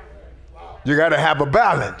 You got to have a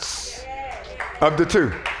balance of the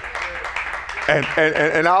two.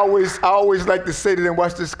 And I always like to say to them,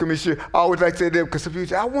 watch this commission, I always like to say to them, because if you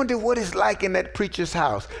say, I wonder what it's like in that preacher's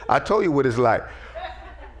house. I told you what it's like.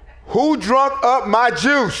 Who drunk up my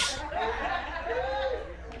juice?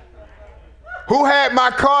 Who had my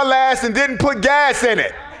car last and didn't put gas in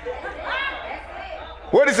it?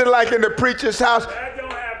 What is it like in the preacher's house?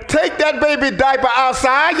 Take that baby diaper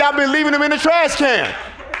outside. Y'all been leaving him in the trash can.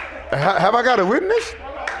 Have I got a witness?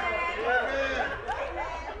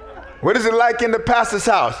 What is it like in the pastor's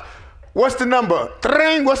house? What's the number?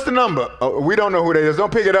 Tring, what's the number? Oh, we don't know who that is.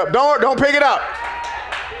 Don't pick it up. Don't pick it up.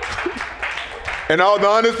 And all the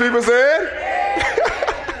honest people said?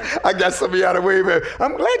 I got some of y'all to wave at.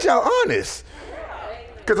 I'm glad y'all honest.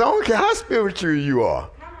 Because I don't care how spiritual you are.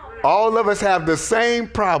 All of us have the same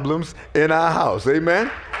problems in our house.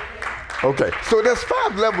 Amen? Okay, so there's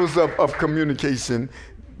 5 levels of communication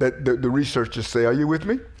that the researchers say. Are you with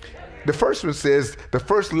me? The first one says the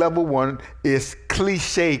first level one is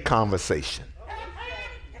cliche conversation.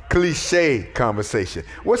 Cliche conversation.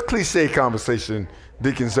 What's cliche conversation,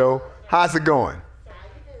 Deacon Zoe? How's it going?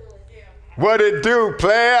 What it do,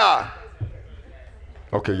 player?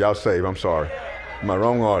 Okay, y'all saved. I'm sorry. My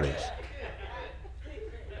wrong audience.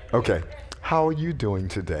 Okay, how are you doing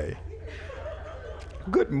today?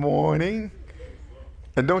 Good morning.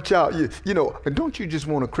 And don't y'all, and don't you just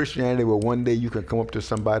want a Christianity where one day you can come up to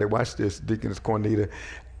somebody, watch this, Deaconess Cornita,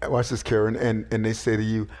 watch this, Karen, and they say to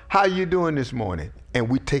you, how you doing this morning? And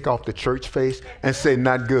we take off the church face and say,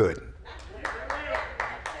 not good.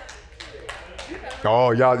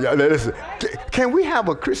 Oh, y'all, listen. Can we have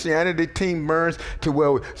a Christianity team, Burns, to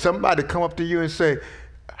where somebody come up to you and say,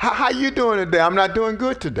 how you doing today? I'm not doing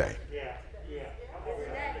good today.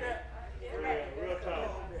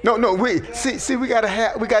 No, we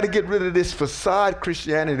gotta get rid of this facade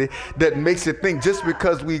Christianity that makes it think just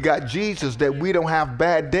because we got Jesus that we don't have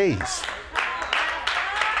bad days.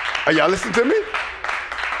 Are y'all listening to me?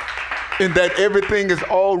 And that everything is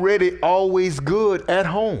already always good at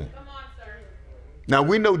home. Now,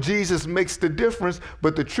 we know Jesus makes the difference,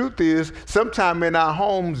 but the truth is, sometime in our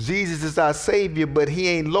homes, Jesus is our Savior, but he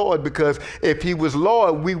ain't Lord, because if he was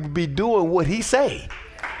Lord, we would be doing what he say.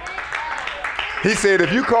 He said,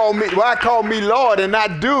 if you call me, why call me Lord and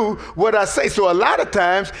not do what I say? So a lot of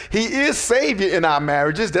times, he is Savior in our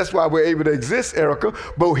marriages. That's why we're able to exist, Erica,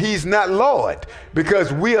 but he's not Lord,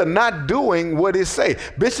 because we are not doing what he say.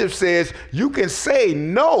 Bishop says, you can say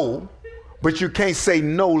no, but you can't say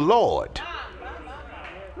no, Lord.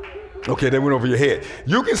 Okay, that went over your head.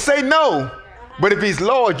 You can say no, but if he's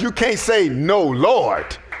Lord, you can't say no,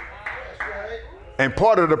 Lord. And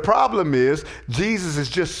part of the problem is Jesus is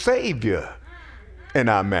just Savior in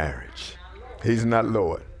our marriage. He's not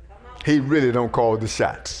Lord. He really don't call the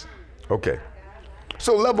shots. Okay.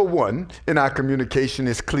 So level 1 in our communication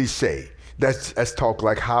is cliche. That's talk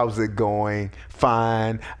like, how's it going?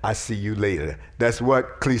 Fine. I see you later. That's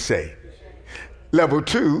what? Cliche. Level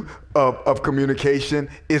 2 of communication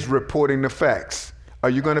is reporting the facts. Are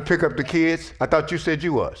you going to pick up the kids? I thought you said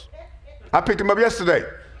you was. I picked them up yesterday.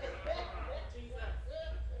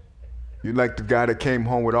 You like the guy that came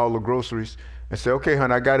home with all the groceries and said, okay,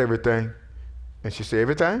 honey, I got everything. And she said,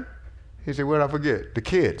 everything? He said, what did I forget? The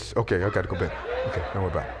kids. Okay, I got to go back. Okay, don't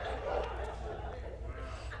worry about it.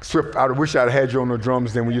 Swift, I wish I'd had you on the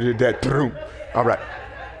drums then when you did that. All right.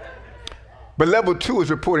 But level 2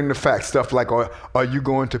 is reporting the facts, stuff like, are you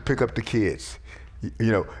going to pick up the kids?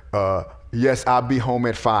 Yes, I'll be home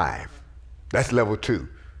at 5. That's level 2.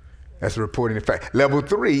 That's reporting the fact. Level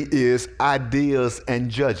 3 is ideas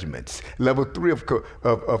and judgments. Level 3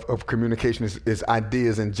 of communication is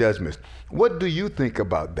ideas and judgments. What do you think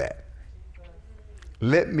about that?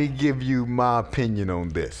 Let me give you my opinion on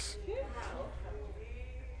this.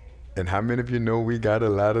 And how many of you know we got a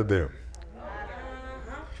lot of them?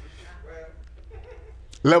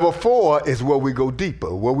 Level 4 is where we go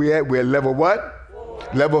deeper. Where we at? We're at level what? 4.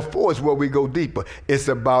 Level 4 is where we go deeper. It's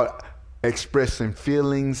about expressing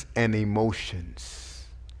feelings and emotions.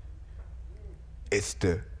 It's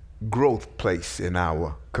the growth place in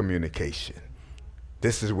our communication.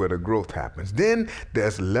 This is where the growth happens. Then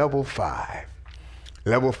there's level 5.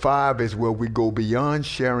 Level 5 is where we go beyond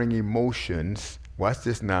sharing emotions. Watch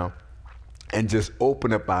this now. And just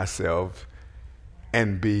open up ourselves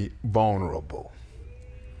and be vulnerable.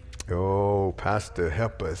 Oh, Pastor,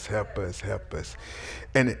 help us, help us, help us.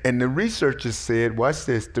 And the researchers said, watch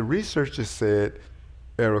this, the researchers said,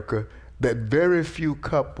 Erica, that very few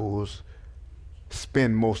couples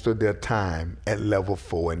spend most of their time at level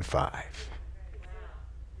 4 and 5.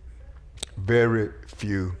 Very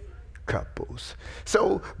few couples.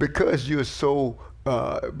 So because you're so,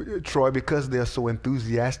 Troy, because they're so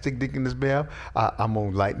enthusiastic, Deaconess Bev, I'm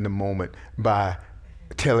going to lighten the moment by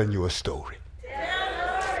telling you a story.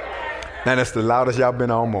 Now, that's the loudest y'all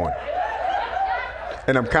been all morning.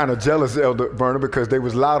 And I'm kind of jealous, Elder Verner, because they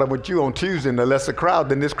was louder with you on Tuesday in a lesser crowd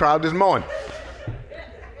than this crowd this morning.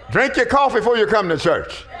 Drink your coffee before you come to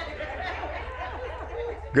church.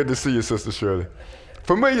 Good to see you, Sister Shirley.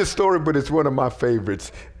 Familiar story, but it's one of my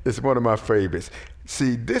favorites. It's one of my favorites.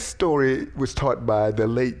 See, this story was taught by the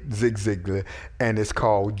late Zig Ziglar, and it's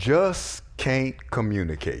called Just Can't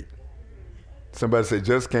Communicate. Somebody say,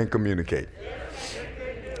 just can't communicate.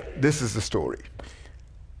 This is the story.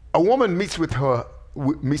 A woman meets with her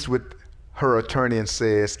attorney and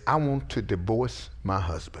says, I want to divorce my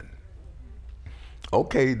husband.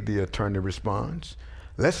 Okay, the attorney responds.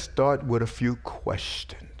 Let's start with a few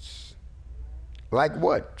questions. Like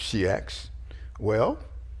what? She asks. Well,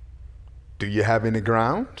 do you have any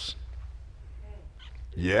grounds?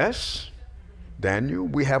 Yes. Daniel,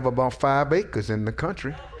 we have about 5 acres in the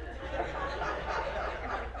country.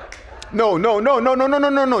 No.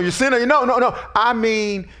 You sinner, no. I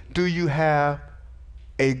mean, do you have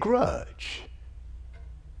a grudge?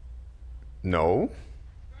 No.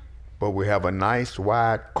 But we have a nice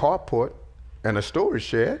wide carport and a storage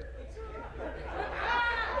shed.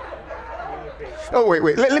 Oh,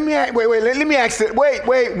 wait. Let me ask it. Wait.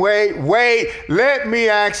 Let me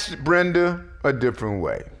ask Brenda a different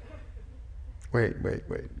way. Wait.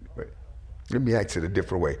 Let me ask it a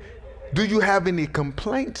different way. Do you have any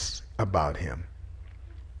complaints about him?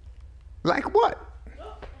 Like what?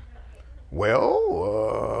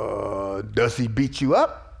 Well, does he beat you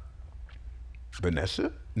up?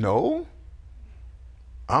 Vanessa? No.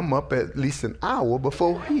 I'm up at least an hour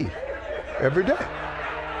before he, every day.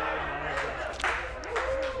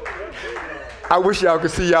 I wish y'all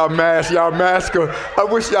could see y'all mask. I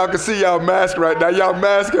wish y'all could see y'all mask right now. Y'all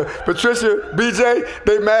mask. Patricia, BJ,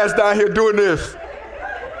 they mask down here doing this.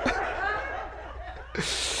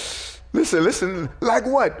 Listen. Like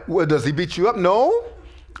what? Well, does he beat you up? No.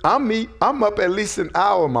 I'm up at least an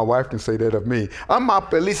hour. My wife can say that of me. I'm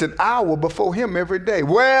up at least an hour before him every day.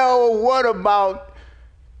 Well, what about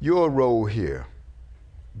your role here?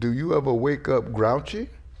 Do you ever wake up grouchy?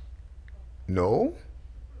 No.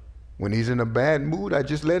 When he's in a bad mood, I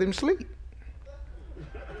just let him sleep.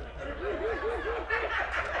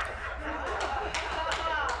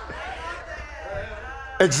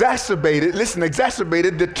 Exacerbated,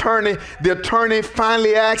 the attorney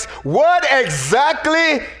finally asks, what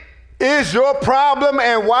exactly is your problem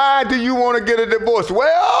and why do you want to get a divorce?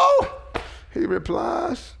 Well, he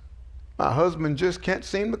replies, my husband just can't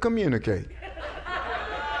seem to communicate.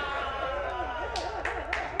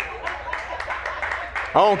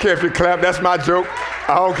 I don't care if you clap, that's my joke.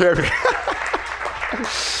 I don't care if you...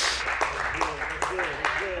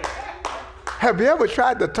 Have you ever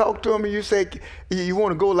tried to talk to him and you say, you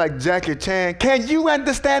want to go like Jackie Chan? Can you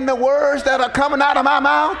understand the words that are coming out of my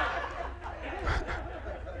mouth?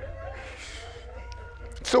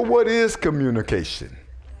 So what is communication?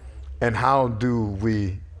 And how do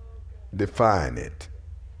we define it?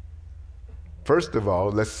 First of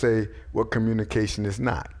all, let's say what communication is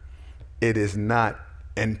not. It is not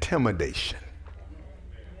intimidation.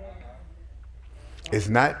 It's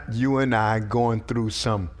not you and I going through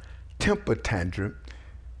some temper tantrum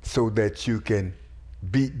so that you can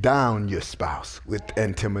beat down your spouse with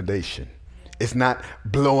intimidation. It's not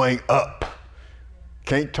blowing up.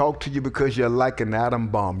 Can't talk to you because you're like an atom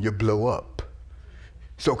bomb. You blow up.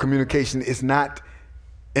 So communication is not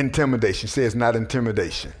intimidation. Say it's not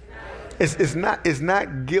intimidation. It's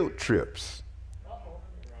not guilt trips.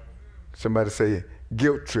 Somebody say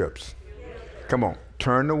guilt trips. Come on,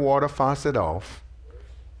 turn the water faucet off.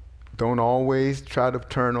 Don't always try to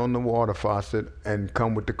turn on the water faucet and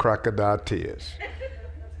come with the crocodile tears.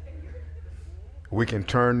 We can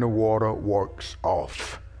turn the water works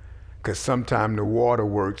off, because sometimes the water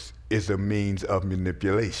works is a means of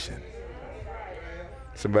manipulation.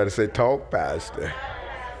 Somebody say, talk, Pastor.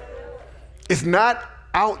 It's not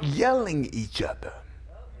out yelling each other,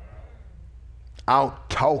 out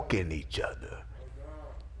talking each other.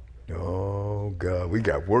 Oh, God, we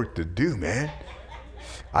got work to do, man.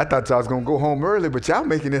 I thought y'all was going to go home early, but y'all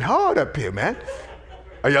making it hard up here, man.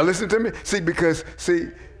 Are y'all listening to me? See,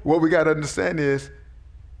 what we got to understand is,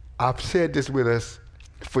 I've said this with us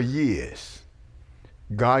for years.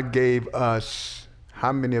 God gave us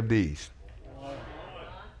how many of these?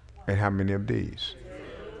 And how many of these?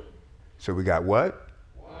 So we got what?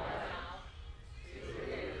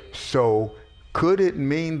 So could it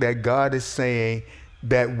mean that God is saying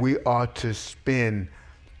that we are to spend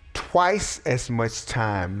twice as much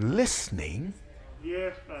time listening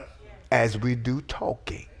as we do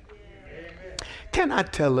talking? Can I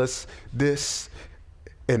tell us this?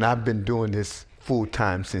 And I've been doing this full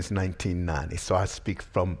time since 1990, so I speak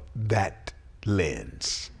from that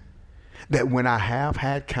lens. That when I have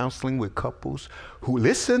had counseling with couples who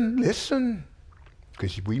listen,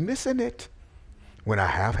 because we missing it. When I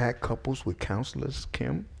have had couples with counselors,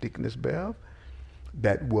 Kim, Deaconess Bev,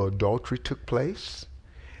 that where adultery took place,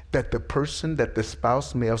 that the person that the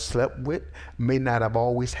spouse may have slept with may not have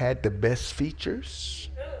always had the best features.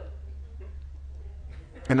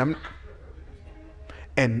 And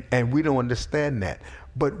we don't understand that.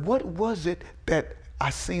 But what was it that I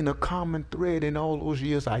seen a common thread in all those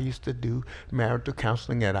years I used to do marital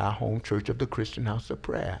counseling at our home church of the Christian House of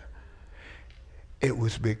Prayer? It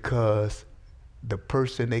was because the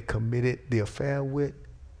person they committed the affair with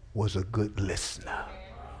was a good listener.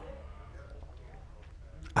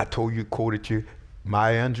 I quoted you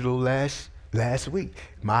Maya Angelou last week.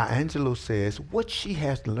 Maya Angelou says, what she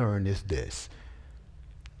has learned is this.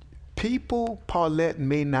 People, Paulette,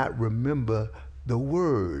 may not remember the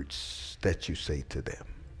words that you say to them,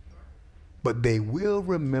 but they will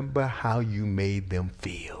remember how you made them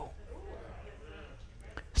feel.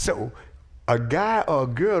 So a guy or a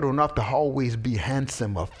girl don't have to always be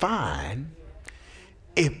handsome or fine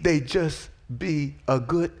if they just be a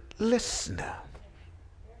good listener.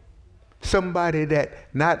 Somebody that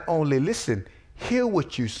not only listen, hear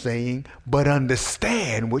what you're saying, but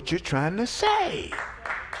understand what you're trying to say.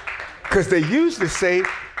 Because they usually say,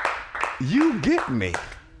 you get me.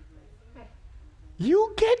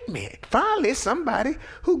 You get me. Finally, somebody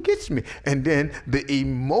who gets me. And then the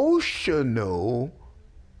emotional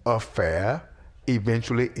affair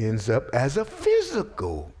eventually ends up as a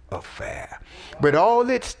physical affair. But all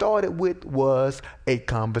it started with was a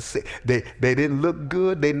conversation. They didn't look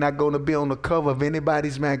good. They're not going to be on the cover of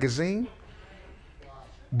anybody's magazine.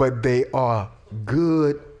 But they are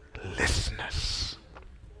good listeners.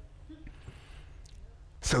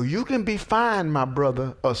 So you can be fine, my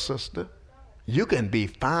brother or sister. You can be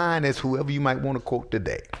fine as whoever you might want to quote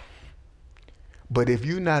today. But if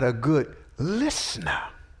you're not a good listener,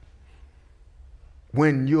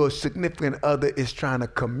 when your significant other is trying to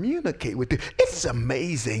communicate with you, it's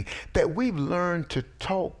amazing that we've learned to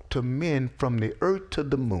talk to men from the earth to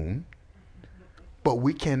the moon, but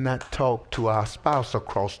we cannot talk to our spouse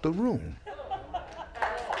across the room.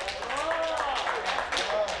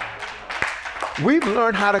 We've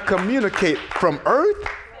learned how to communicate from earth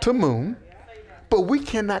to moon, but we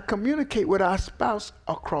cannot communicate with our spouse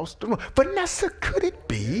across the room. Vanessa, could it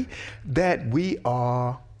be that we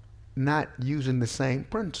are not using the same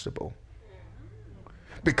principle?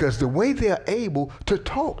 Because the way they're able to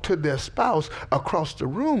talk to their spouse across the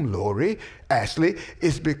room, Lori, Ashley,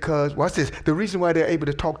 is because, watch this, the reason why they're able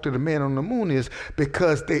to talk to the man on the moon is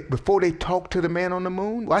because before they talk to the man on the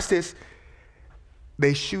moon, watch this,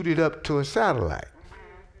 they shoot it up to a satellite.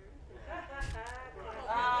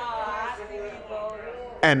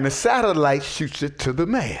 And the satellite shoots it to the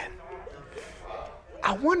man.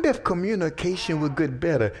 I wonder if communication would get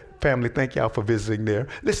better. Family, thank y'all for visiting there.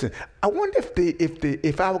 Listen, I wonder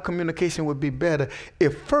if our communication would be better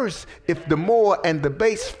if the Moore and the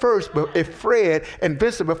bass first, but if Fred and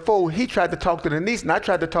Vincent, before he tried to talk to the niece and I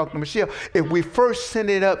tried to talk to Michelle, if we first send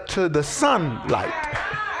it up to the sunlight.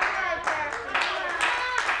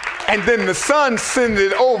 And then the sun sends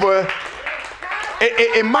it over.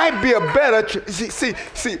 It might be a better, see,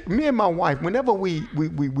 me and my wife, whenever we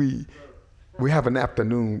have an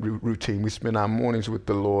afternoon routine. We spend our mornings with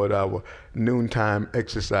the Lord, our noontime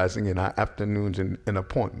exercising, and our afternoons and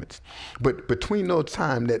appointments. But between those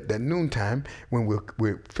time, that noontime, when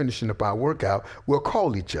we're finishing up our workout, we'll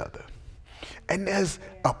call each other. And there's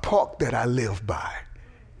a park that I live by,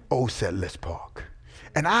 Old Settlers Park.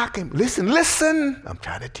 And I can, listen, I'm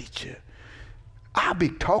trying to teach you. I'll be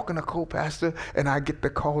talking to co-pastor, and I get the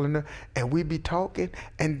call in her, and we be talking,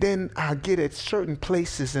 and then I get at certain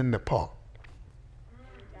places in the park.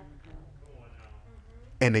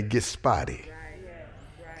 And it gets spotty.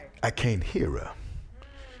 I can't hear her.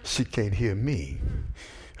 She can't hear me.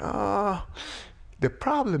 The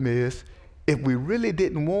problem is, if we really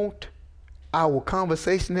didn't want our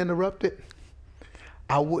conversation interrupted,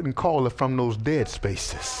 I wouldn't call her from those dead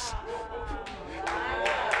spaces.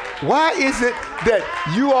 Why is it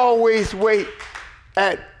that you always wait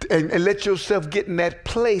and let yourself get in that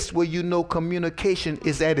place where you know communication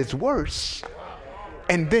is at its worst,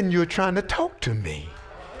 and then you're trying to talk to me?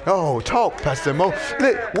 Oh, talk, Pastor Mo.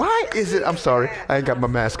 Why is it, I'm sorry, I ain't got my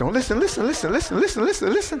mask on. Listen.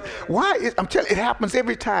 Why is, I'm telling you, it happens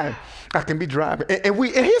every time I can be driving. And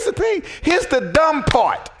here's the thing, here's the dumb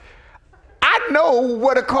part. I know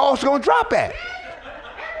where the call's gonna drop at.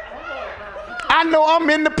 I know I'm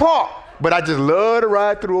in the park, but I just love to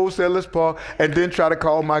ride through Old Settlers Park and then try to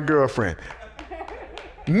call my girlfriend.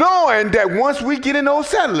 Knowing that once we get in Old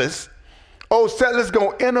Settlers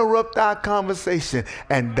gonna interrupt our conversation.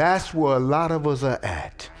 And that's where a lot of us are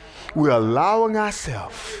at. We're allowing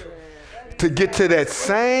ourselves to get to that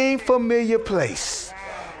same familiar place.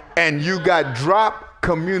 And you got drop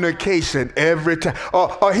communication every time.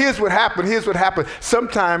 Or here's what happened.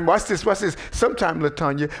 Sometime, watch this. Sometime,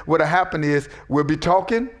 LaTonya, what'll happen is we'll be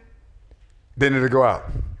talking, then it'll go out.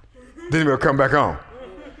 Then we'll come back on.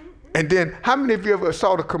 And then, how many of you ever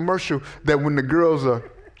saw the commercial that when the girls are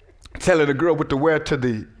telling the girl what to wear to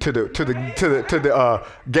the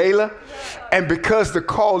gala, and because the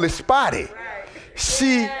call is spotty,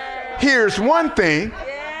 she hears one thing.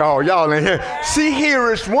 Oh, y'all ain't here. She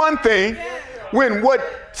hears one thing when what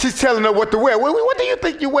she's telling her what to wear. What do you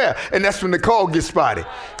think you wear? And that's when the call gets spotted.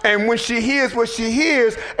 And when she hears what she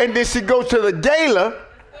hears, and then she goes to the gala,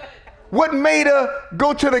 what made her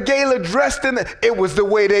go to the gala dressed in it was the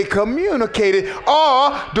way they communicated,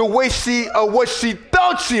 or the way what she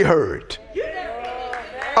thought she heard.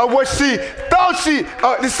 Or what she thought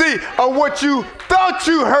or what you thought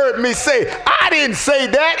you heard me say. I didn't say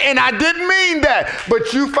that, and I didn't mean that.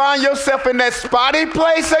 But you find yourself in that spotty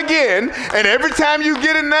place again, and every time you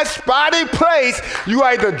get in that spotty place, you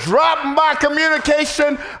either drop my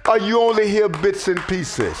communication or you only hear bits and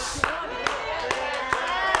pieces.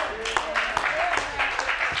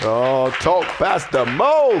 Oh, talk, Pastor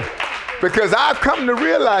Mo. Because I've come to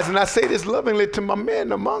realize, and I say this lovingly to my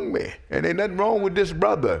men among me, and ain't nothing wrong with this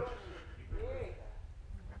brother.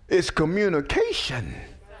 It's communication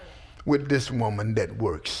with this woman that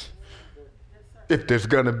works. If there's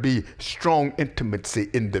going to be strong intimacy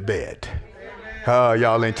in the bed.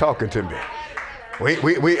 Y'all ain't talking to me.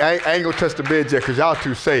 I ain't going to touch the bed yet because y'all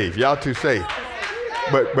too saved. Y'all too saved.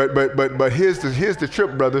 But here's the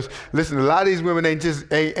trip, brothers. Listen, a lot of these women ain't just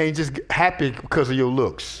happy because of your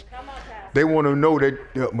looks. They want to know that,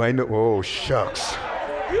 oh, shucks.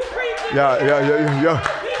 Yeah.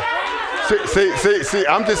 See,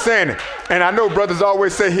 I'm just saying it. And I know brothers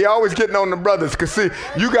always say, he always getting on the brothers. Because, see,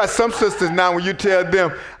 you got some sisters now when you tell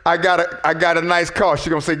them, I got a nice car, she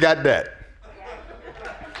going to say, got that.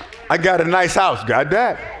 I got a nice house, got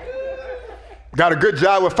that. Got a good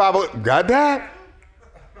job with 5, got that.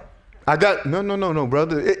 I got, no,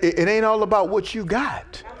 brother. It ain't all about what you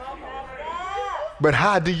got. But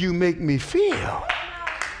how do you make me feel?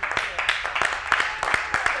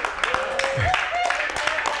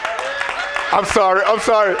 I'm sorry,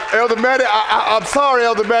 Elder Matty. I'm sorry,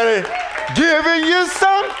 Elder Matty. Giving you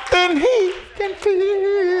something he can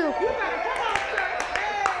feel.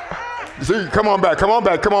 See, come on back.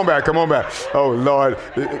 Oh, Lord.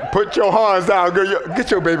 Put your hands down, girl.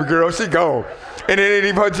 Get your baby girl. She gone. And it ain't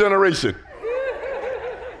even her generation.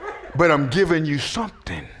 But I'm giving you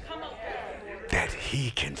something that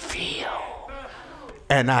he can feel.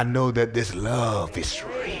 And I know that this love is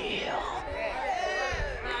real.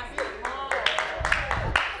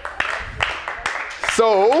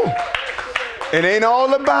 So, it ain't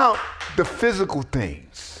all about the physical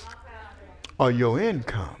things or your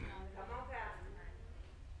income.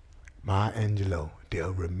 Maya Angelou,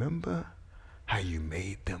 they'll remember how you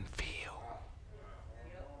made them feel.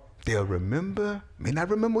 They'll remember, may not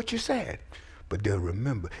remember what you said, but they'll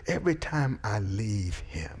remember. Every time I leave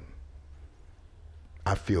him,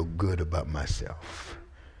 I feel good about myself.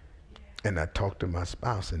 And I talk to my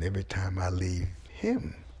spouse, and every time I leave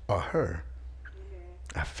him or her,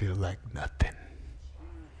 I feel like nothing.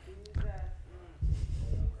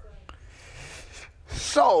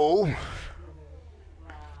 So,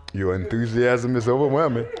 your enthusiasm is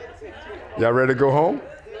overwhelming. Y'all ready to go home?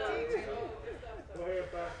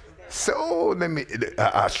 So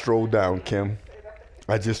I strolled down, Kim.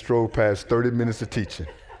 I just strolled past 30 minutes of teaching.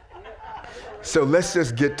 So let's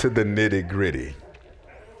just get to the nitty gritty.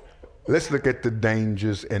 Let's look at the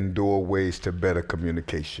dangers and doorways to better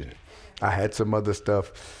communication. I had some other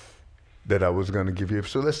stuff that I was going to give you.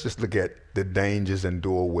 So let's just look at the dangers and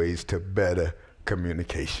doorways to better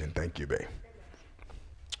communication. Thank you, babe.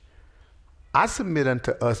 I submit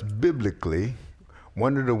unto us biblically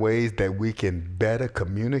one of the ways that we can better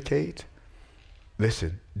communicate.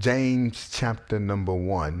 Listen, James chapter number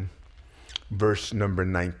 1, verse number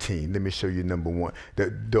 19. Let me show you number 1, the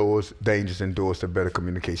doors, dangers and doors to better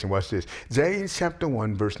communication. Watch this. James chapter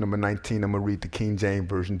 1, verse number 19. I'm going to read the King James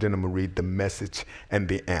Version, then I'm going to read the Message and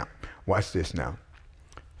the Amp. Watch this now.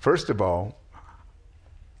 First of all,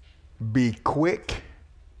 be quick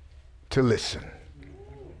to listen.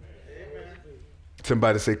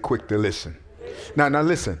 Somebody say quick to listen. Now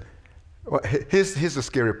listen. Here's the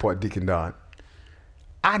scary part, Deacon Don.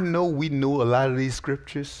 I know we know a lot of these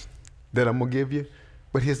scriptures that I'm gonna give you,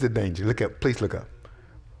 but here's the danger. Please look up.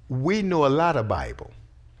 We know a lot of Bible,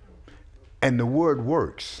 and the word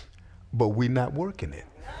works, but we're not working it.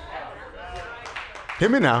 Hear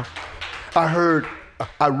me now. I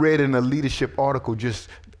read in a leadership article just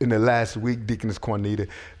in the last week, Deaconess Juanita,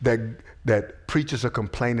 that preachers are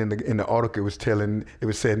complaining. In the article, it was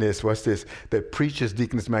saying this. What's this? That preachers,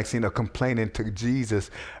 Deaconess Maxine, are complaining to Jesus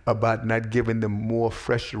about not giving them more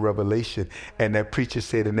fresh revelation. And that preacher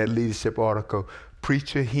said in that leadership article,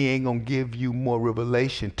 preacher, he ain't gonna give you more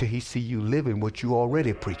revelation till he see you living what you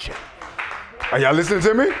already preaching. Are y'all listening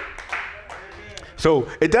to me? So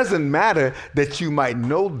it doesn't matter that you might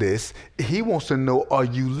know this. He wants to know, are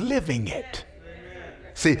you living it?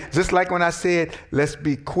 See, just like when I said, let's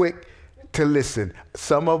be quick to listen.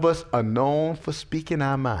 Some of us are known for speaking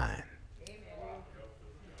our mind.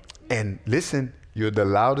 And listen, you're the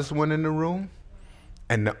loudest one in the room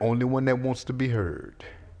and the only one that wants to be heard.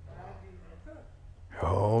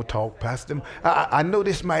 Oh, talk past them. I know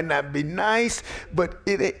this might not be nice, but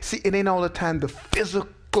it ain't all the time the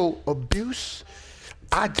physical abuse.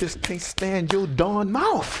 I just can't stand your darn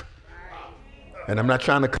mouth. And I'm not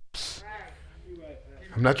trying to cuss.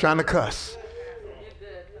 I'm not trying to cuss.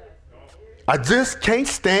 I just can't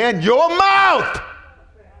stand your mouth.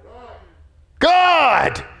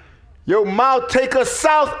 God, your mouth take us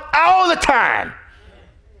south all the time.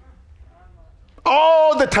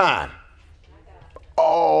 All the time.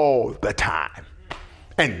 All the time.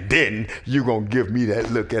 And then you're going to give me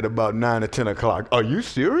that look at about 9 or 10 o'clock. Are you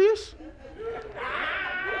serious?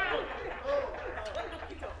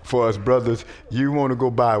 For us brothers, you want to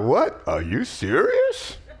go by what? Are you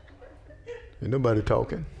serious? Ain't nobody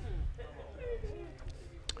talking.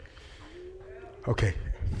 Okay.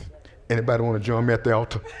 Anybody want to join me at the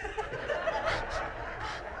altar?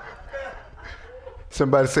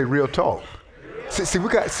 Somebody say real talk.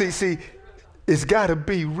 See, it's got to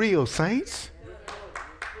be real, saints.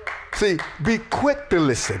 See, be quick to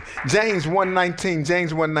listen. James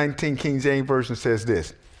 1:19, King James Version says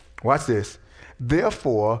this. Watch this.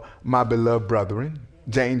 Therefore, my beloved brethren,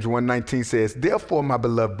 James 1:19 says, therefore, my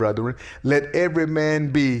beloved brethren, let every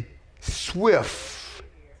man be swift.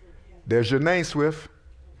 There's your name, Swift.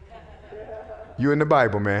 You in the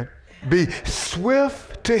Bible, man. Be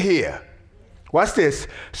swift to hear. Watch this.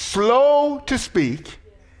 Slow to speak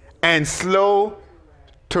and slow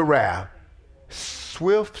to wrath.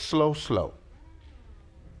 Swift, slow, slow.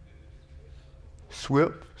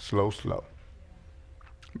 Swift, slow, slow.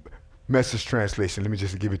 Message translation. Let me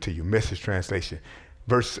just give it to you. Message translation.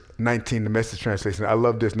 Verse 19, the Message translation. I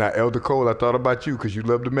love this. Now, Elder Cole, I thought about you because you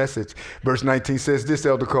love the message. Verse 19 says this,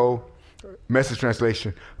 Elder Cole. Message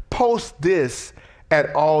translation. Post this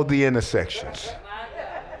at all the intersections.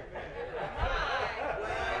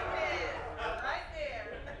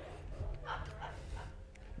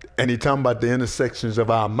 And he's talking about the intersections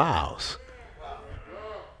of our mouths.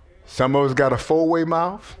 Some of us got a 4-way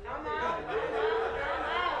mouth,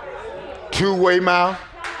 2-way mouth,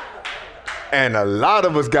 and a lot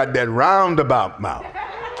of us got that roundabout mouth.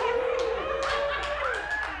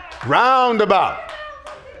 Roundabout.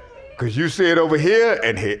 Because you see it over here,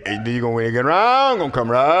 and then you're going to get around, going to come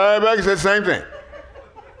right back and say the same thing.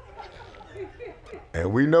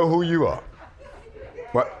 And we know who you are.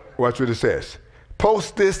 Watch what it says.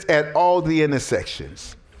 Post this at all the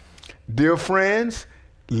intersections. Dear friends,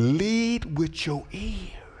 lead with your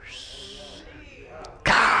ears.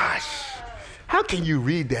 Gosh, how can you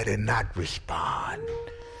read that and not respond?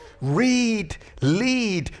 Lead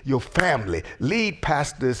your family, lead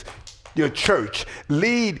pastors, your church,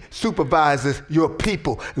 lead supervisors, your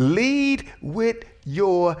people. Lead with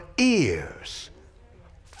your ears.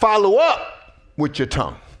 Follow up with your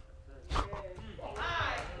tongue.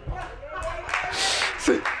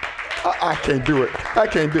 See, I can't do it. I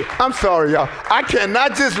can't do it. I'm sorry, y'all. I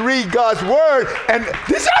cannot just read God's word. And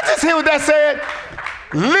did y'all just hear what that said?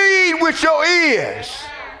 Lead with your ears.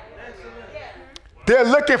 They're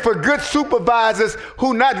looking for good supervisors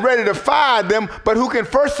who not ready to fire them, but who can,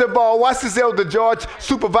 first of all, watch this, Elder George,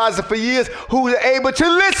 supervisor for years, who are able to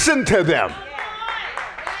listen to them.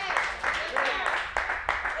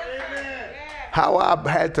 How I've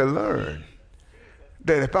had to learn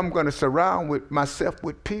that if I'm going to surround myself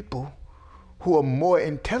with people who are more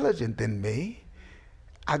intelligent than me,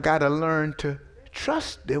 I got to learn to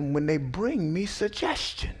trust them when they bring me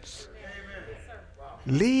suggestions.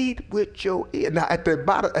 Lead with your ear. Now, at the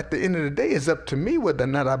end of the day, it's up to me whether or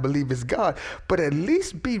not I believe it's God, but at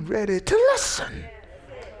least be ready to listen.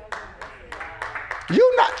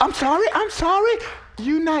 I'm sorry.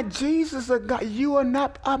 You're not Jesus or God. You are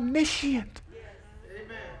not omniscient.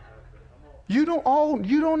 You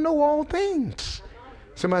don't know all things.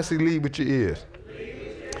 Somebody say, lead with your ears.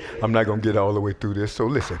 I'm not going to get all the way through this, so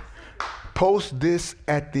listen. Post this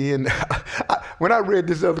at the end. When I read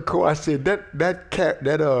this other quote, I said, that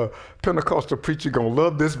Pentecostal preacher going to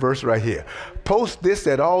love this verse right here. Post this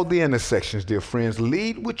at all the intersections, dear friends.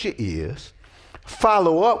 Lead with your ears.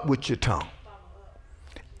 Follow up with your tongue.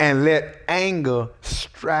 And let anger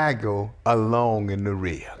straggle along in the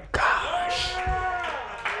rear. Gosh.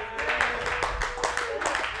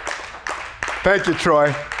 Thank you,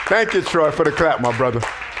 Troy, for the clap, my brother.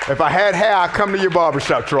 If I had hair, I'd come to your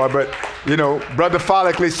barbershop, Troy, but You know, brother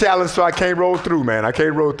follically challenged, so I can't roll through, man. I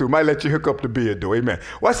can't roll through. Might let you hook up the beard, though. Amen.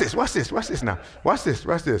 Watch this. Watch this. Watch this now. Watch this.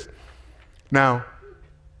 Watch this. Now,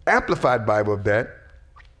 Amplified Bible of that,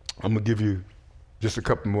 I'm going to give you just a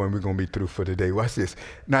couple more and we're going to be through for today. Watch this.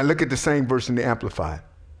 Now, look at the same verse in the Amplified.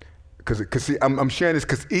 Because see, I'm sharing this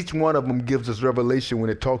because each one of them gives us revelation when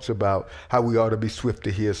it talks about how we ought to be swift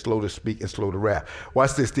to hear, slow to speak, and slow to wrath.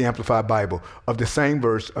 Watch this, the Amplified Bible of the same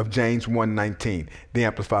verse of James 1:19. The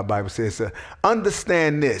Amplified Bible says,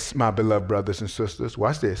 understand this, my beloved brothers and sisters.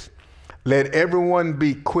 Watch this. Let everyone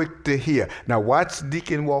be quick to hear. Now watch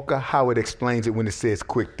Deacon Walker how it explains it when it says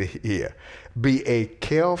quick to hear. Be a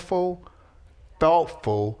careful,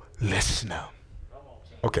 thoughtful listener.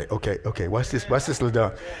 Okay. Watch this,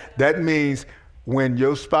 LaDon. That means when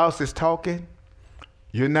your spouse is talking,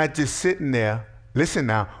 you're not just sitting there, listen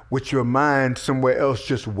now, with your mind somewhere else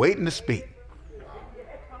just waiting to speak.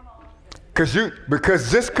 Because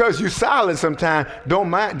just because you're silent sometimes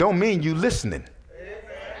don't mean you listening.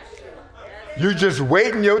 You just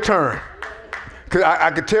waiting your turn. Because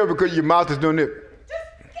I could tell because your mouth is doing it.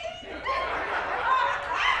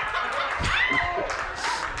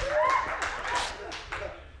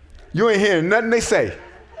 You ain't hearing nothing they say.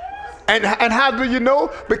 And how do you know?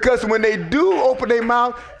 Because when they do open their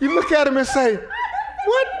mouth, you look at them and say,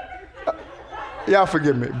 what? Y'all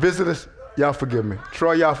forgive me. Visitors, y'all forgive me.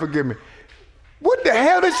 Troy, y'all forgive me. What the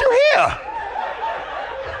hell did you hear?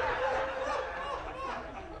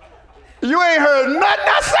 You ain't heard nothing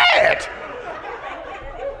I said.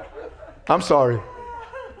 I'm sorry.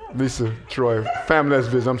 Lisa, Troy, family that's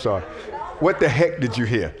visit, I'm sorry. What the heck did you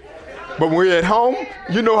hear? But when we're at home,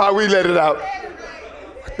 you know how we let it out.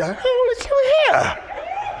 What the hell did you hear?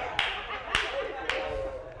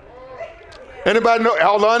 Anybody know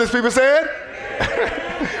all the honest people said?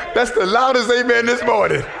 That's the loudest amen this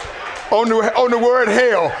morning. On the word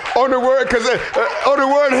hell. On the word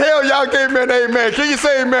hell, y'all gave me an amen. Can you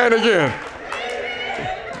say amen again?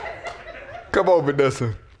 Come on,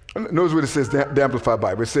 Vanessa. Notice what it says, the Amplified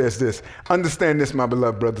Bible. It says this. Understand this, my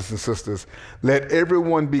beloved brothers and sisters. Let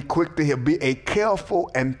everyone be quick to hear. Be a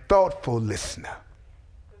careful and thoughtful listener.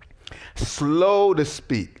 Slow to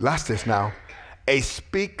speak. Watch this now. A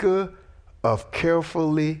speaker of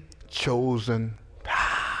carefully chosen.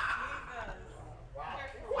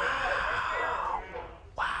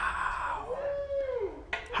 Wow.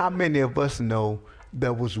 How many of us know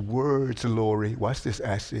there was words, Lori, watch this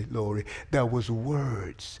Ashley, Lori, there was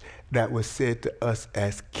words that were said to us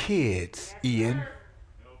as kids, Ian,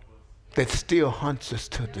 that still haunts us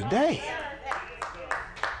to today.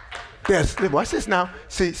 Watch this now.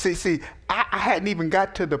 See, I hadn't even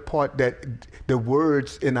got to the part that the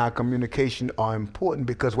words in our communication are important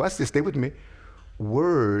because, watch this, stay with me.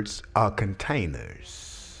 Words are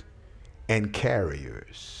containers and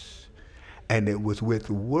carriers. And it was with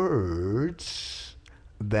words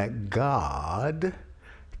that God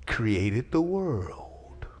created the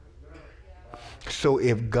world. So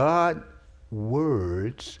if God's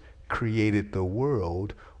words created the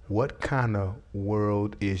world, what kind of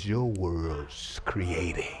world is your words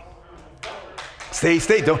creating? Stay,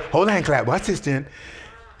 don't hold on, clap. Watch this then.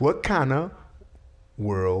 What kind of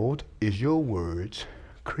world is your words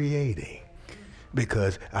creating?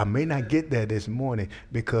 Because I may not get there this morning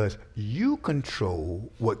because you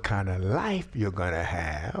control what kind of life you're going to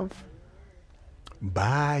have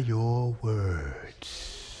by your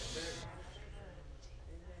words.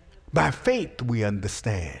 By faith, we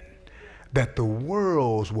understand that the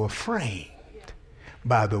worlds were framed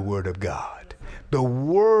by the word of God. The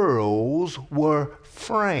worlds were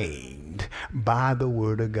framed by the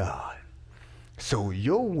word of God. So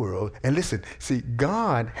your world, and listen, see,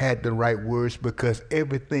 God had the right words because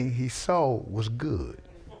everything he saw was good.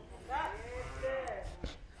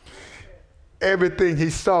 Everything he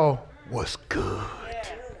saw was good.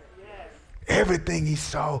 Everything he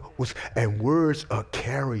saw was, and words are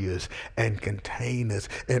carriers and containers.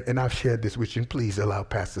 And I've shared this with you, and please allow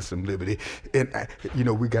Pastor some liberty. And,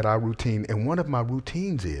 we got our routine, and one of my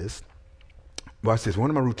routines is, watch this, one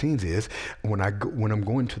of my routines is when I'm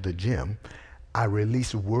going to the gym, I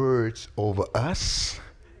release words over us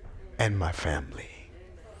and my family.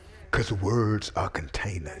 Because words are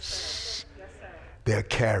containers. They're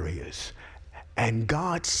carriers. And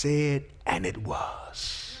God said, and it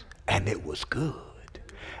was. And it was good.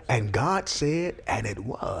 And God said, and it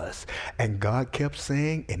was. And God kept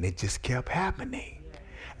saying, and it just kept happening.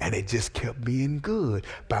 And it just kept being good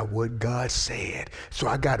by what God said. So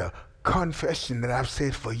I got to confession that I've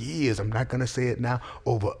said for years. I'm not going to say it now,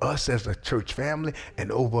 over us as a church family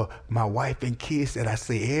and over my wife and kids, that I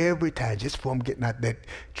say every time just before I'm getting out that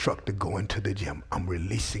truck to go into the gym. I'm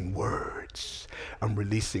releasing words. I'm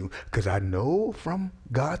releasing, because I know from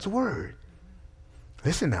God's word.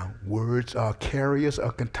 Listen now, words are carriers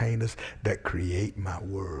or containers that create my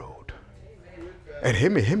world. And hear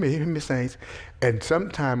me, saints. And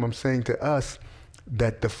sometimes I'm saying to us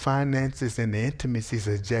that the finances and the intimacies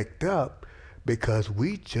are jacked up because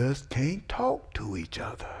we just can't talk to each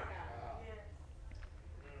other.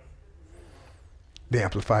 The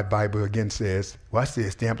Amplified Bible again says, watch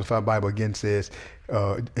this, the Amplified Bible again says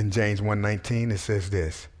in James 1:19, it says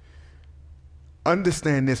this: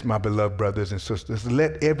 understand this, my beloved brothers and sisters,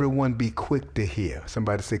 let everyone be quick to hear.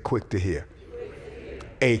 Somebody say quick to hear.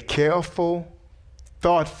 A careful,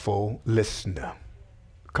 thoughtful listener.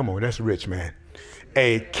 Come on, that's rich, man.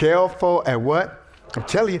 A careful and what? I'm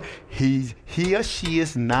telling you, he or she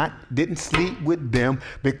didn't sleep with them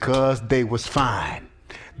because they was fine.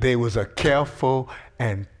 They was a careful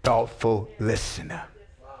and thoughtful listener.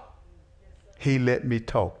 He let me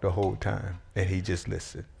talk the whole time, and he just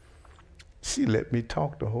listened. She let me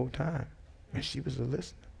talk the whole time, and she was a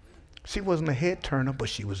listener. She wasn't a head turner, but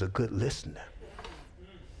she was a good listener.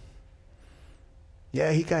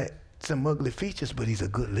 Yeah, he got some ugly features, but he's a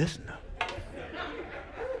good listener.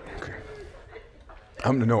 Okay.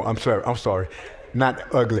 I'm sorry. Not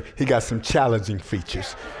ugly. He got some challenging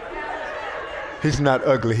features. He's not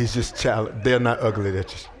ugly, he's just challenging. They're not ugly, they're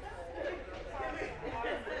just.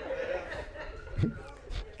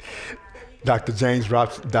 Dr. James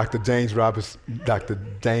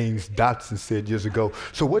Dotson said years ago,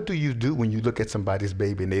 so what do you do when you look at somebody's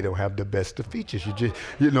baby and they don't have the best of features? You just,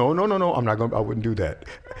 no, I wouldn't do that.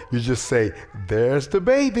 You just say, there's the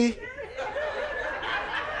baby.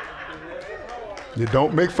 You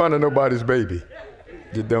don't make fun of nobody's baby.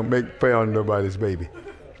 You don't make fun of nobody's baby.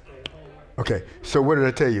 Okay, so what did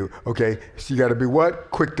I tell you? Okay, so you got to be what?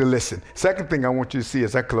 Quick to listen. Second thing I want you to see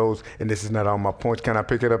as I close, and this is not on my points. Can I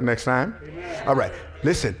pick it up next time? Amen. All right,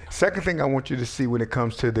 listen. Second thing I want you to see when it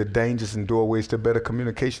comes to the dangers and doorways to better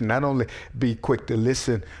communication, not only be quick to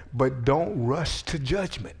listen, but don't rush to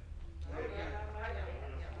judgment.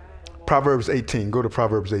 Proverbs 18. Go to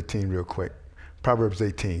Proverbs 18 real quick. Proverbs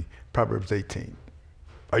 18.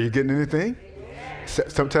 Are you getting anything?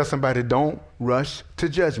 Tell somebody, don't rush to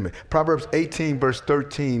judgment. Proverbs 18, verse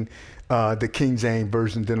 13, the King James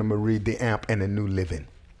Version, then I'm going to read the AMP and the New Living.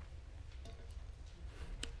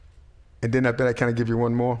 And then after that, can I give you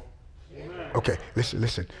one more? Amen. Okay,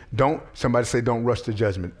 listen. Somebody say don't rush to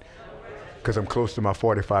judgment. Because I'm close to my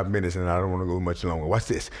 45 minutes and I don't want to go much longer. Watch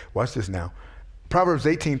this now. Proverbs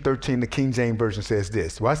 18:13, the King James Version says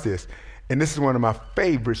this. Watch this. And this is one of my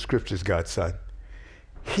favorite scriptures, God's son.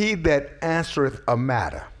 He that answereth a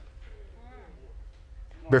matter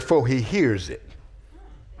before he hears it.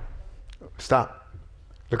 Stop.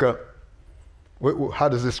 Look up. How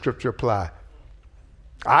does this scripture apply?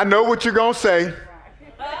 I know what you're going to say.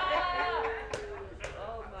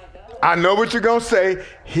 I know what you're going to say.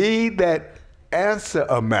 He that answer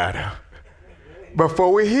a matter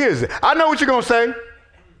before he hears it. I know what you're going to say.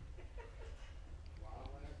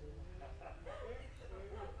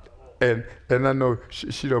 And I know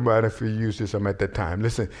she don't mind if we use this. I'm at that time.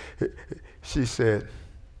 Listen, she said,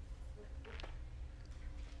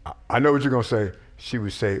 I know what you're going to say. She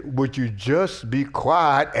would say, would you just be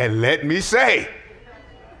quiet and let me say?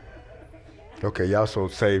 Okay, y'all so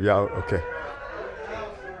saved. Y'all, okay.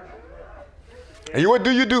 And what do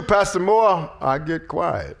you do, Pastor Moore? I get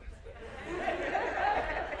quiet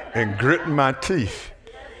and grit my teeth.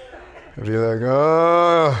 I'd be like,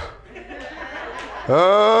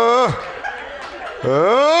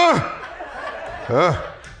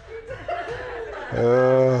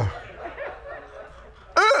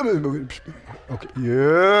 okay,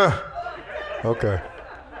 yeah, okay.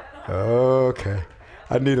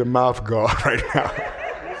 I need a mouth guard right now.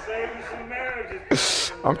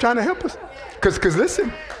 I'm trying to help us. Because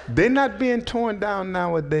listen, they're not being torn down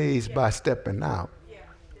nowadays by stepping out.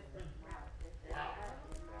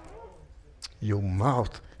 Your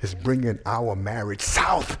mouth is bringing our marriage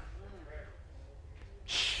south.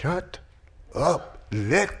 Shut up.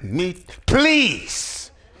 Let me,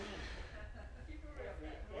 please.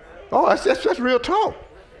 Oh, that's real talk.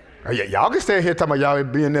 Yeah, y'all can stay here talking about y'all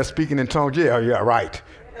being there speaking in tongues. Yeah, right.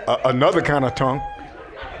 Another kind of tongue.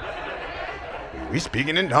 We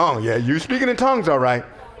speaking in tongues. Yeah, you speaking in tongues, all right.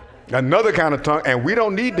 Another kind of tongue, and we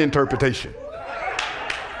don't need the interpretation.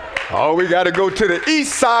 Oh, we got to go to the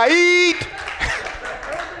east side.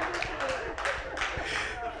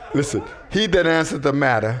 Listen, he that answers the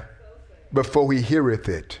matter before he heareth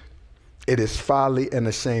it, it is folly and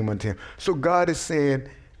a shame unto him. So God is saying,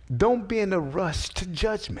 don't be in a rush to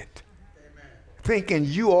judgment. Amen. Thinking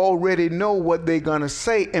you already know what they're going to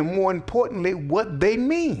say, and more importantly, what they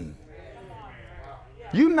mean.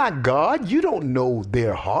 You're not God. You don't know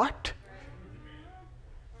their heart.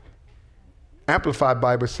 Amplified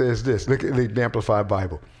Bible says this. Look at the Amplified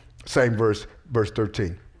Bible. Same verse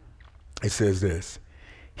 13. It says this.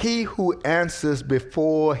 He who answers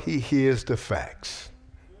before he hears the facts.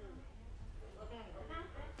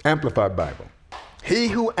 Amplified Bible. He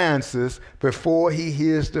who answers before he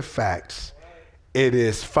hears the facts, it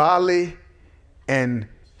is folly and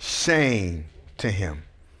shame to him.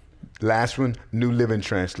 Last one, New Living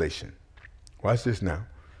Translation. Watch this now.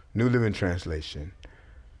 New Living Translation.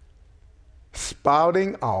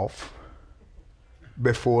 Spouting off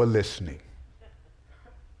before listening.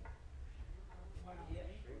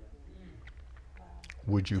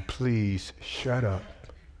 Would you please shut up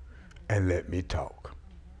and let me talk?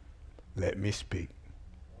 Let me speak.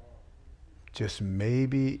 Just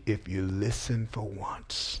maybe if you listen for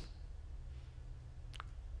once.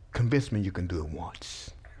 Convince me you can do it once.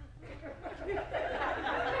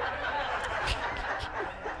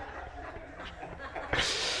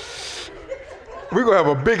 We're going to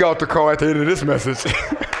have a big altar call at the end of this message.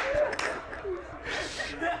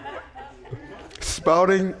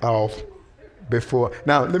 Spouting off before.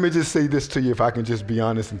 Now, let me just say this to you, if I can just be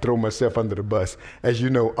honest and throw myself under the bus. As you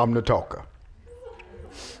know, I'm the talker.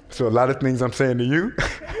 So a lot of things I'm saying to you,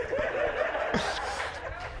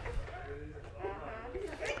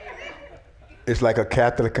 it's like a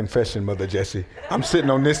Catholic confession, Mother Jessie. I'm sitting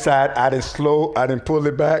on this side. I didn't pull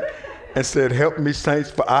it back and said, help me,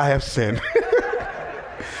 saints, for I have sinned.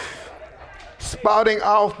 Spouting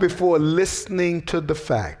off before listening to the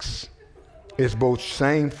facts is both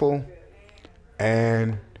shameful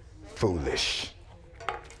and foolish.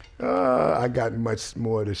 I got much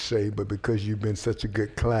more to say, but because you've been such a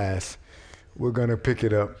good class, we're going to pick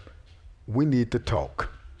it up. We need to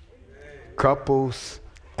talk. Couples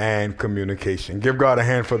and communication. Give God a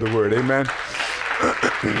hand for the word. Amen.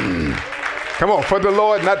 Come on, for the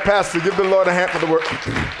Lord, not pastor. Give the Lord a hand for the word.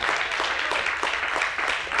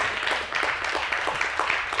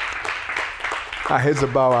 Our heads are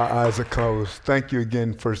bowed, our eyes are closed. Thank you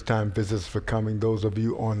again, first-time visitors, for coming. Those of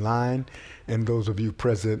you online and those of you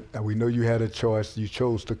present, we know you had a choice. You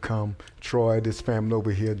chose to come. Troy, this family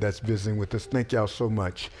over here that's visiting with us, thank y'all so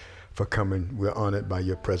much for coming. We're honored by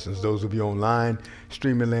your presence. Those of you online,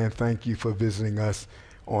 streaming land, thank you for visiting us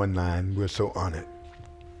online. We're so honored.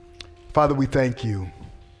 Father, we thank you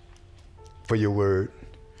for your word.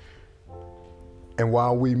 And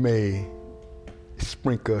while we may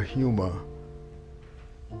sprinkle humor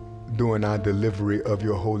during our delivery of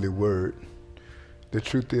your holy word, the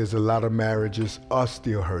truth is a lot of marriages are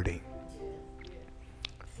still hurting.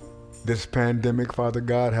 This pandemic, Father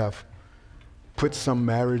God, have put some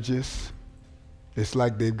marriages, it's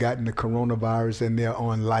like they've gotten the coronavirus and they're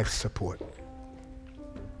on life support.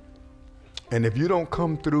 And if you don't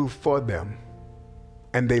come through for them,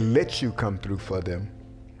 and they let you come through for them,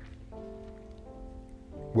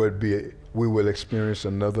 we will experience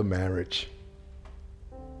another marriage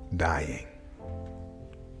dying.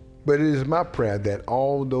 But it is my prayer that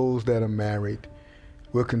all those that are married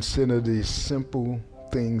will consider these simple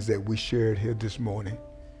things that we shared here this morning,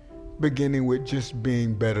 beginning with just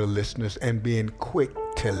being better listeners and being quick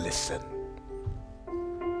to listen.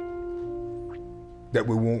 That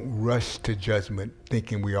we won't rush to judgment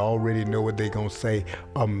thinking we already know what they're going to say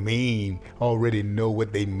or mean, already know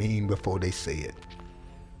what they mean before they say it.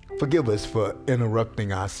 Forgive us for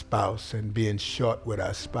interrupting our spouse and being short with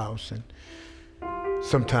our spouse. And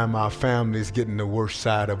sometimes our family is getting the worst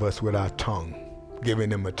side of us with our tongue, giving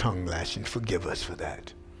them a tongue lashing. Forgive us for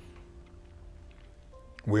that.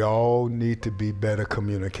 We all need to be better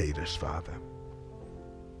communicators, Father.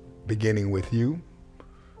 Beginning with you.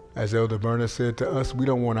 As Elder Berner said to us, we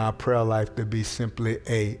don't want our prayer life to be simply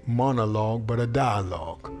a monologue, but a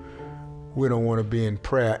dialogue. We don't want to be in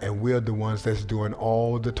prayer and we're the ones that's doing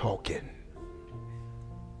all the talking.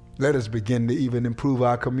 Let us begin to even improve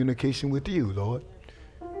our communication with you, Lord.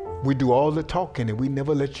 We do all the talking and we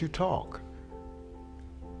never let you talk.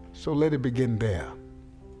 So let it begin there.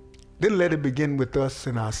 Then let it begin with us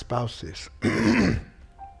and our spouses.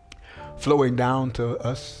 Flowing down to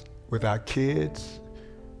us with our kids,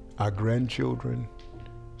 our grandchildren,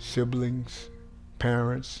 siblings,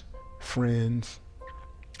 parents, friends,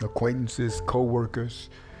 acquaintances, co-workers.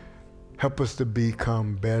 Help us to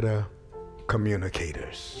become better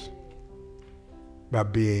communicators by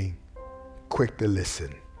being quick to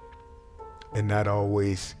listen and not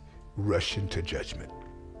always rush into judgment.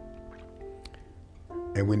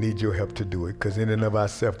 And we need your help to do it, because in and of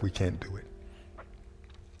ourselves, we can't do it.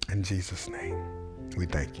 In Jesus' name, we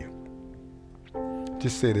thank you.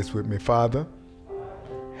 Just say this with me. Father,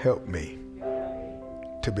 help me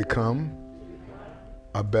to become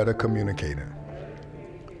a better communicator,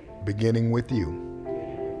 beginning with you.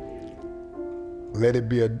 Let it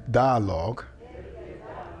be a dialogue,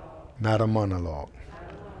 not a monologue.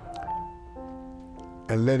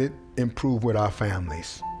 And let it improve with our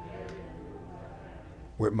families,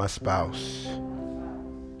 with my spouse,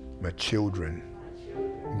 my children,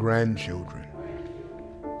 grandchildren,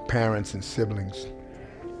 parents and siblings,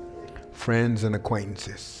 friends and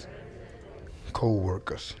acquaintances,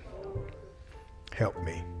 co-workers. Help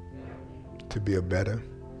me to be a better,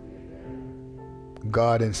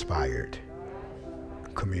 God-inspired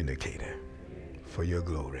communicator for your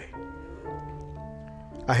glory.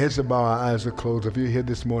 Our heads are bowed, our eyes are closed. If you're here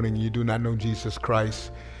this morning and you do not know Jesus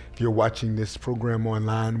Christ, if you're watching this program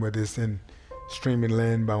online, whether it's in streaming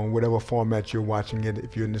land, by whatever format you're watching it,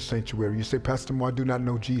 if you're in the sanctuary, you say, Pastor Moore, I do not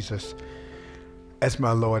know Jesus as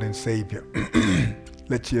my Lord and Savior.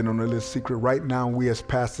 Let you in on a little secret. Right now, we as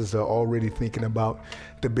pastors are already thinking about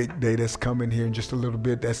the big day that's coming here in just a little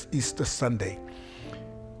bit. That's Easter Sunday,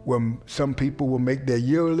 when some people will make their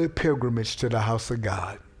yearly pilgrimage to the house of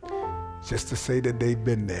God, just to say that they've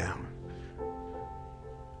been there.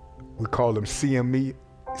 We call them CME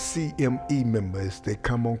members. They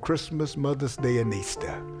come on Christmas, Mother's Day, and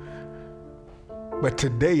Easter. But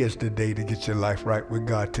today is the day to get your life right with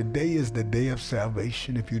God. Today is the day of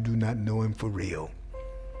salvation if you do not know Him for real.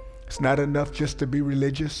 It's not enough just to be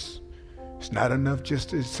religious. It's not enough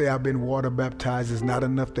just to say I've been water baptized. It's not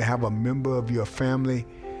enough to have a member of your family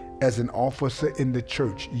as an officer in the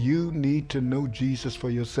church. You need to know Jesus for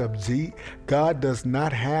yourself. God does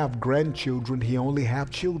not have grandchildren. He only has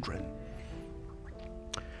children.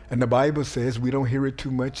 And the Bible says, we don't hear it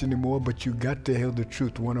too much anymore, but you got to hear the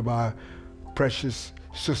truth. One of our precious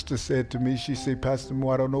sisters said to me, she said, Pastor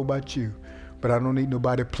Moore, I don't know about you, but I don't need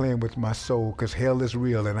nobody playing with my soul, because hell is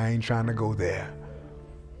real and I ain't trying to go there.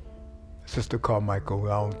 Sister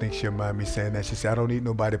Carmichael, I don't think she'll mind me saying that. She said, I don't need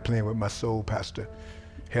nobody playing with my soul, Pastor.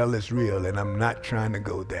 Hell is real and I'm not trying to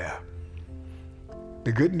go there.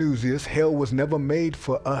 The good news is hell was never made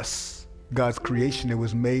for us, God's creation. It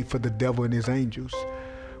was made for the devil and his angels.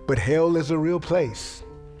 But hell is a real place.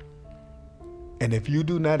 And if you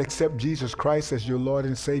do not accept Jesus Christ as your Lord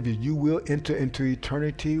and Savior, you will enter into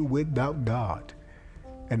eternity without God.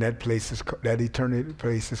 And that eternity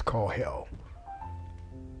place is called hell.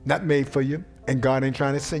 Not made for you, and God ain't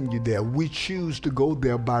trying to send you there. We choose to go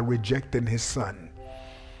there by rejecting His Son.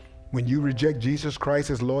 When you reject Jesus Christ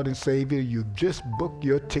as Lord and Savior, you just booked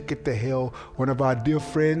your ticket to hell. One of our dear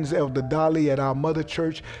friends, Elder Dolly at our mother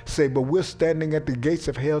church, say, but we're standing at the gates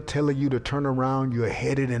of hell telling you to turn around. You're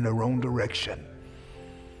headed in the wrong direction.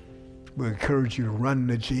 We encourage you to run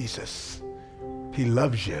to Jesus. He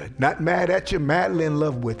loves you. Not mad at you, madly in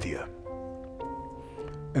love with you.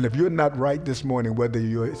 And if you're not right this morning, whether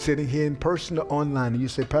you're sitting here in person or online, and you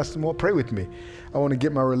say, Pastor Moore, pray with me. I want to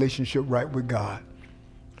get my relationship right with God.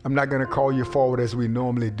 I'm not going to call you forward as we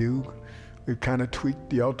normally do. We've kind of tweaked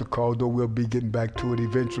the altar call, though we'll be getting back to it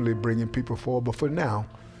eventually, bringing people forward. But for now,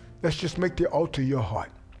 let's just make the altar your heart.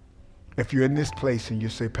 If you're in this place and you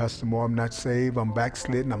say, Pastor Moore, I'm not saved, I'm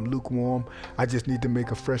backslidden, I'm lukewarm, I just need to make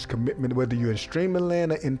a fresh commitment, whether you're in streaming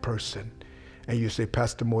land or in person, and you say,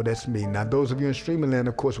 Pastor Moore, that's me. Now, those of you in streaming land,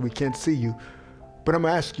 of course, we can't see you, but I'm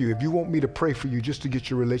going to ask you, if you want me to pray for you just to get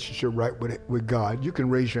your relationship right with God, you can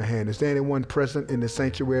raise your hand. Is there anyone present in the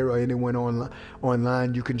sanctuary or anyone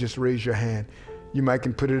online? You can just raise your hand. You might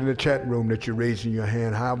can put it in the chat room that you're raising your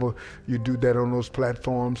hand. However you do that on those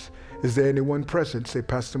platforms. Is there anyone present? Say,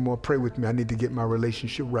 Pastor Moore, pray with me. I need to get my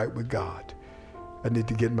relationship right with God. I need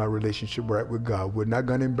to get my relationship right with God. We're not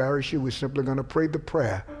going to embarrass you. We're simply going to pray the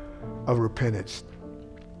prayer of repentance.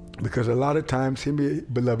 Because a lot of times, hear me,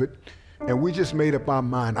 beloved, and we just made up our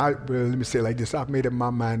mind. Let me say it like this. I've made up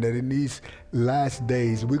my mind that in these last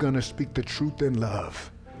days, we're going to speak the truth in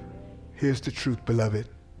love. Here's the truth, beloved.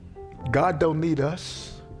 God don't need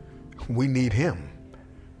us. We need Him.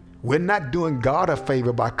 We're not doing God a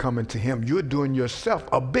favor by coming to Him. You're doing yourself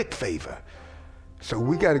a big favor. So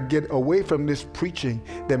we got to get away from this preaching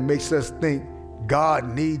that makes us think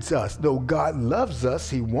God needs us. Though God loves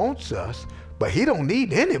us, He wants us, but He don't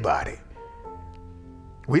need anybody.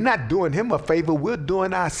 We're not doing Him a favor. We're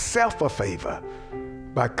doing ourselves a favor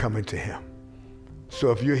by coming to Him.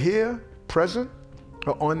 So if you're here, present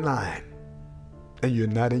or online, and you're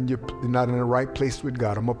not in the right place with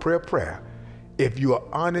God, I'm going to pray a prayer. If you are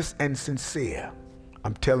honest and sincere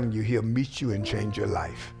I'm telling you, he'll meet you and change your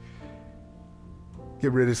life.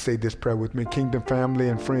 Get ready to say this prayer with me. Kingdom family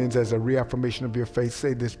and friends, as a reaffirmation of your faith,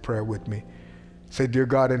 say this prayer with me. Say, dear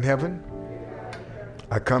God in heaven,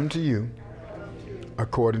 I come to you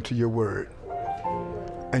according to your word.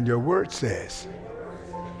 And your word says,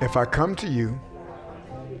 if I come to you,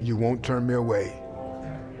 you won't turn me away.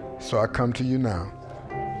 So I come to you now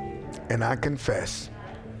and I confess,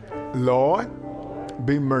 Lord,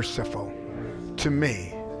 be merciful to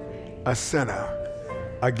me, a sinner.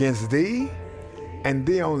 Against thee and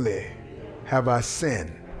thee only have I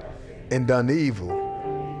sinned and done evil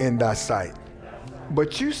in thy sight.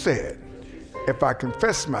 But you said, if I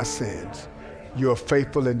confess my sins, you are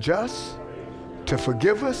faithful and just to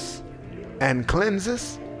forgive us and cleanse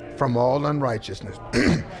us from all unrighteousness.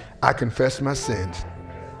 I confess my sins.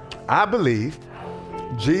 I believe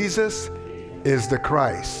Jesus is the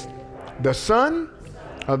Christ, the Son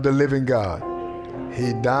of the living God.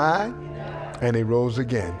 He died and he rose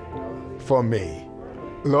again for me.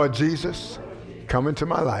 Lord Jesus, come into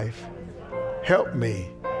my life. Help me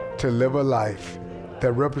to live a life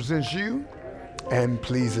that represents you and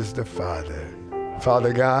pleases the Father.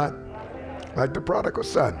 Father God, like the prodigal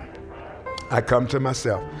son, I come to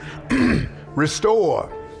myself.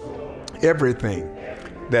 Restore everything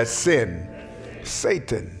that sin,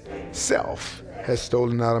 Satan, self has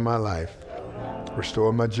stolen out of my life.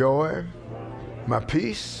 Restore my joy, my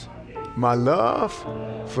peace, my love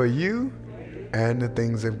for you and the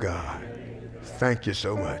things of God. Thank you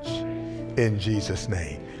so much. In Jesus'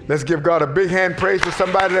 name. Let's give God a big hand praise for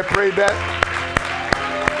somebody that prayed that.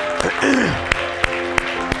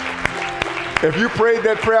 If you prayed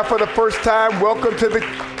that prayer for the first time, welcome to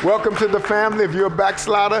the family. If you're a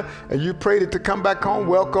backslider and you prayed it to come back home,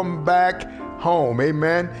 welcome back home.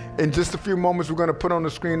 Amen. In just a few moments, we're going to put on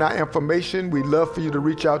the screen our information. We'd love for you to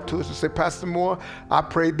reach out to us and say, Pastor Moore, I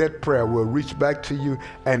prayed that prayer. We'll reach back to you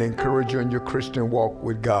and encourage you in your Christian walk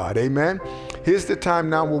with God. Amen. Here's the time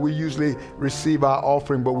now where we usually receive our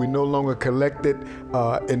offering, but we no longer collect it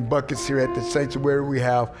in buckets here at the sanctuary. We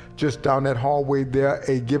have just down that hallway there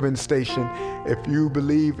a giving station. If you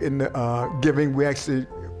believe in the giving, we actually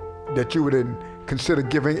that you would consider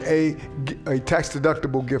giving a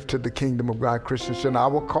tax-deductible gift to the Kingdom of God Christian Center.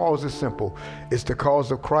 Our cause is simple. It's the cause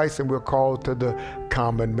of Christ, and we're called to the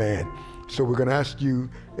common man. So we're going to ask you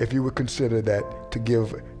if you would consider that to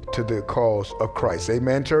give to the cause of Christ.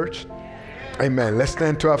 Amen, church? Amen. Let's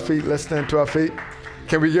stand to our feet. Let's stand to our feet.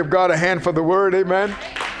 Can we give God a hand for the word? Amen.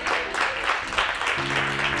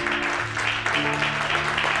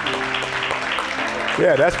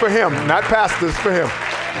 Yeah, that's for him, not pastors, for him.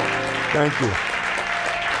 Thank you.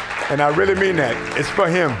 And I really mean that. It's for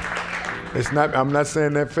him. It's not, I'm not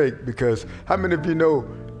saying that fake, because how many of you know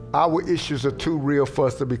our issues are too real for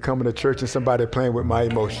us to be coming to church and somebody playing with my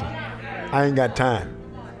emotion? I ain't got time.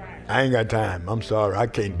 I ain't got time. I'm sorry. I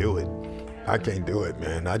can't do it. I can't do it,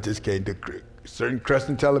 man. I just can't do certain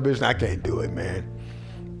Christian television. I can't do it, man.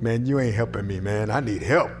 Man, you ain't helping me, man. I need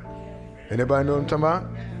help. Anybody know what I'm talking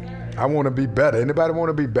about? I want to be better. Anybody want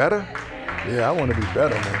to be better? Yeah, I want to be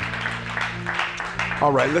better, man.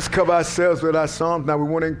 All right, let's cover ourselves with our Psalms. Now, we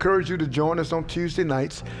want to encourage you to join us on Tuesday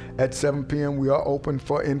nights at 7 p.m. We are open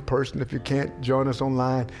for in-person if you can't join us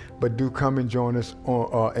online, but do come and join us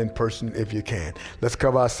in person if you can. Let's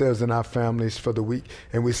cover ourselves and our families for the week.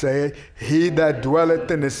 And we say, he that dwelleth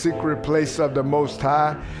in the secret place of the Most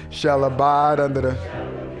High shall abide under the...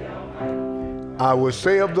 I will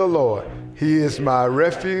say of the Lord, he is my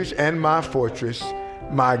refuge and my fortress,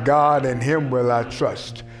 my God, in him will I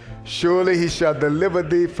trust. Surely he shall deliver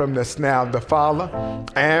thee from the snare of the fowler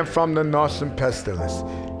and from the noisome pestilence.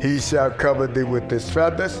 He shall cover thee with his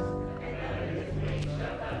feathers.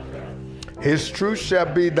 His truth shall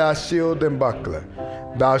be thy shield and buckler.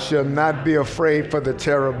 Thou shalt not be afraid for the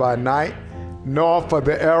terror by night, nor for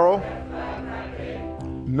the arrow,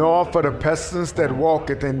 nor for the pestilence that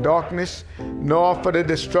walketh in darkness, nor for the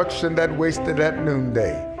destruction that wasteth at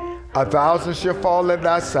noonday. 1,000 shall fall at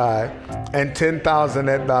thy side, and 10,000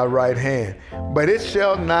 at thy right hand, but it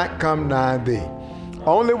shall not come nigh thee.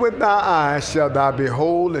 Only with thy eyes shalt thou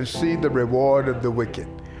behold and see the reward of the wicked.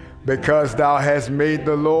 Because thou hast made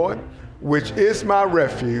the Lord, which is my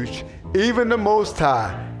refuge, even the Most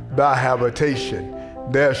High, thy habitation.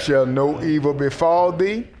 There shall no evil befall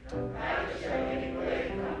thee,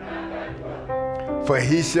 for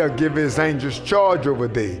he shall give his angels charge over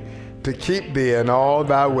thee, to keep thee in all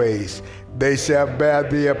thy ways. They shall bear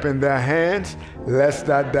thee up in their hands, lest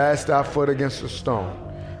thou dash thy foot against a stone.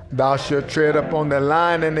 Thou shalt tread upon the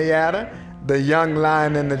lion and the adder, the young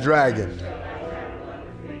lion and the dragon.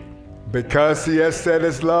 Because he has set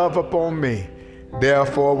his love upon me,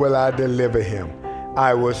 Therefore will I deliver him.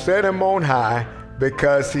 I will set him on high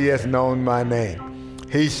because he has known my name.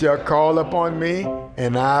 He shall call upon me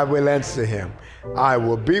and I will answer him. I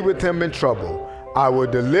will be with him in trouble. I will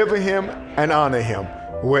deliver him and honor him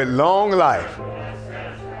with long life.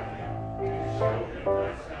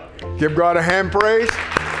 Give God a hand praise.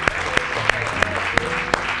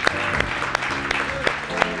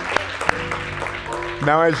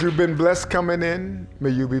 Now, as you've been blessed coming in, may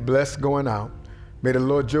you be blessed going out. May the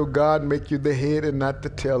Lord your God make you the head and not the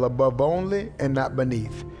tail, above only and not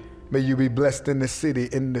beneath. May you be blessed in the city,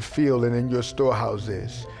 in the field, and in your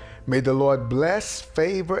storehouses. May the Lord bless,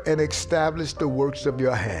 favor, and establish the works of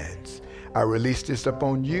your hands. I release this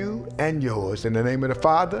upon you and yours in the name of the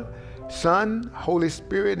Father, Son, Holy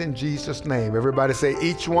Spirit, in Jesus' name. Everybody say,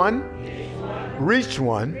 each one, reach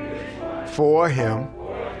one for him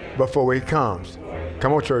before he comes.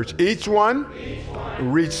 Come on, church. Each one,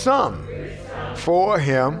 reach some for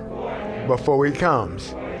him before he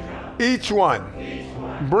comes. Each one,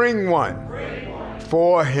 bring one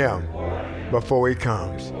for him before he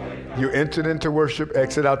comes. You entered into worship,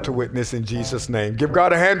 exit out to witness in Jesus' name. Give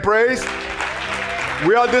God a hand praise.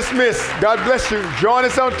 We are dismissed. God bless you. Join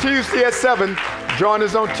us on Tuesday at 7. Join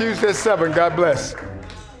us on Tuesday at 7. God bless.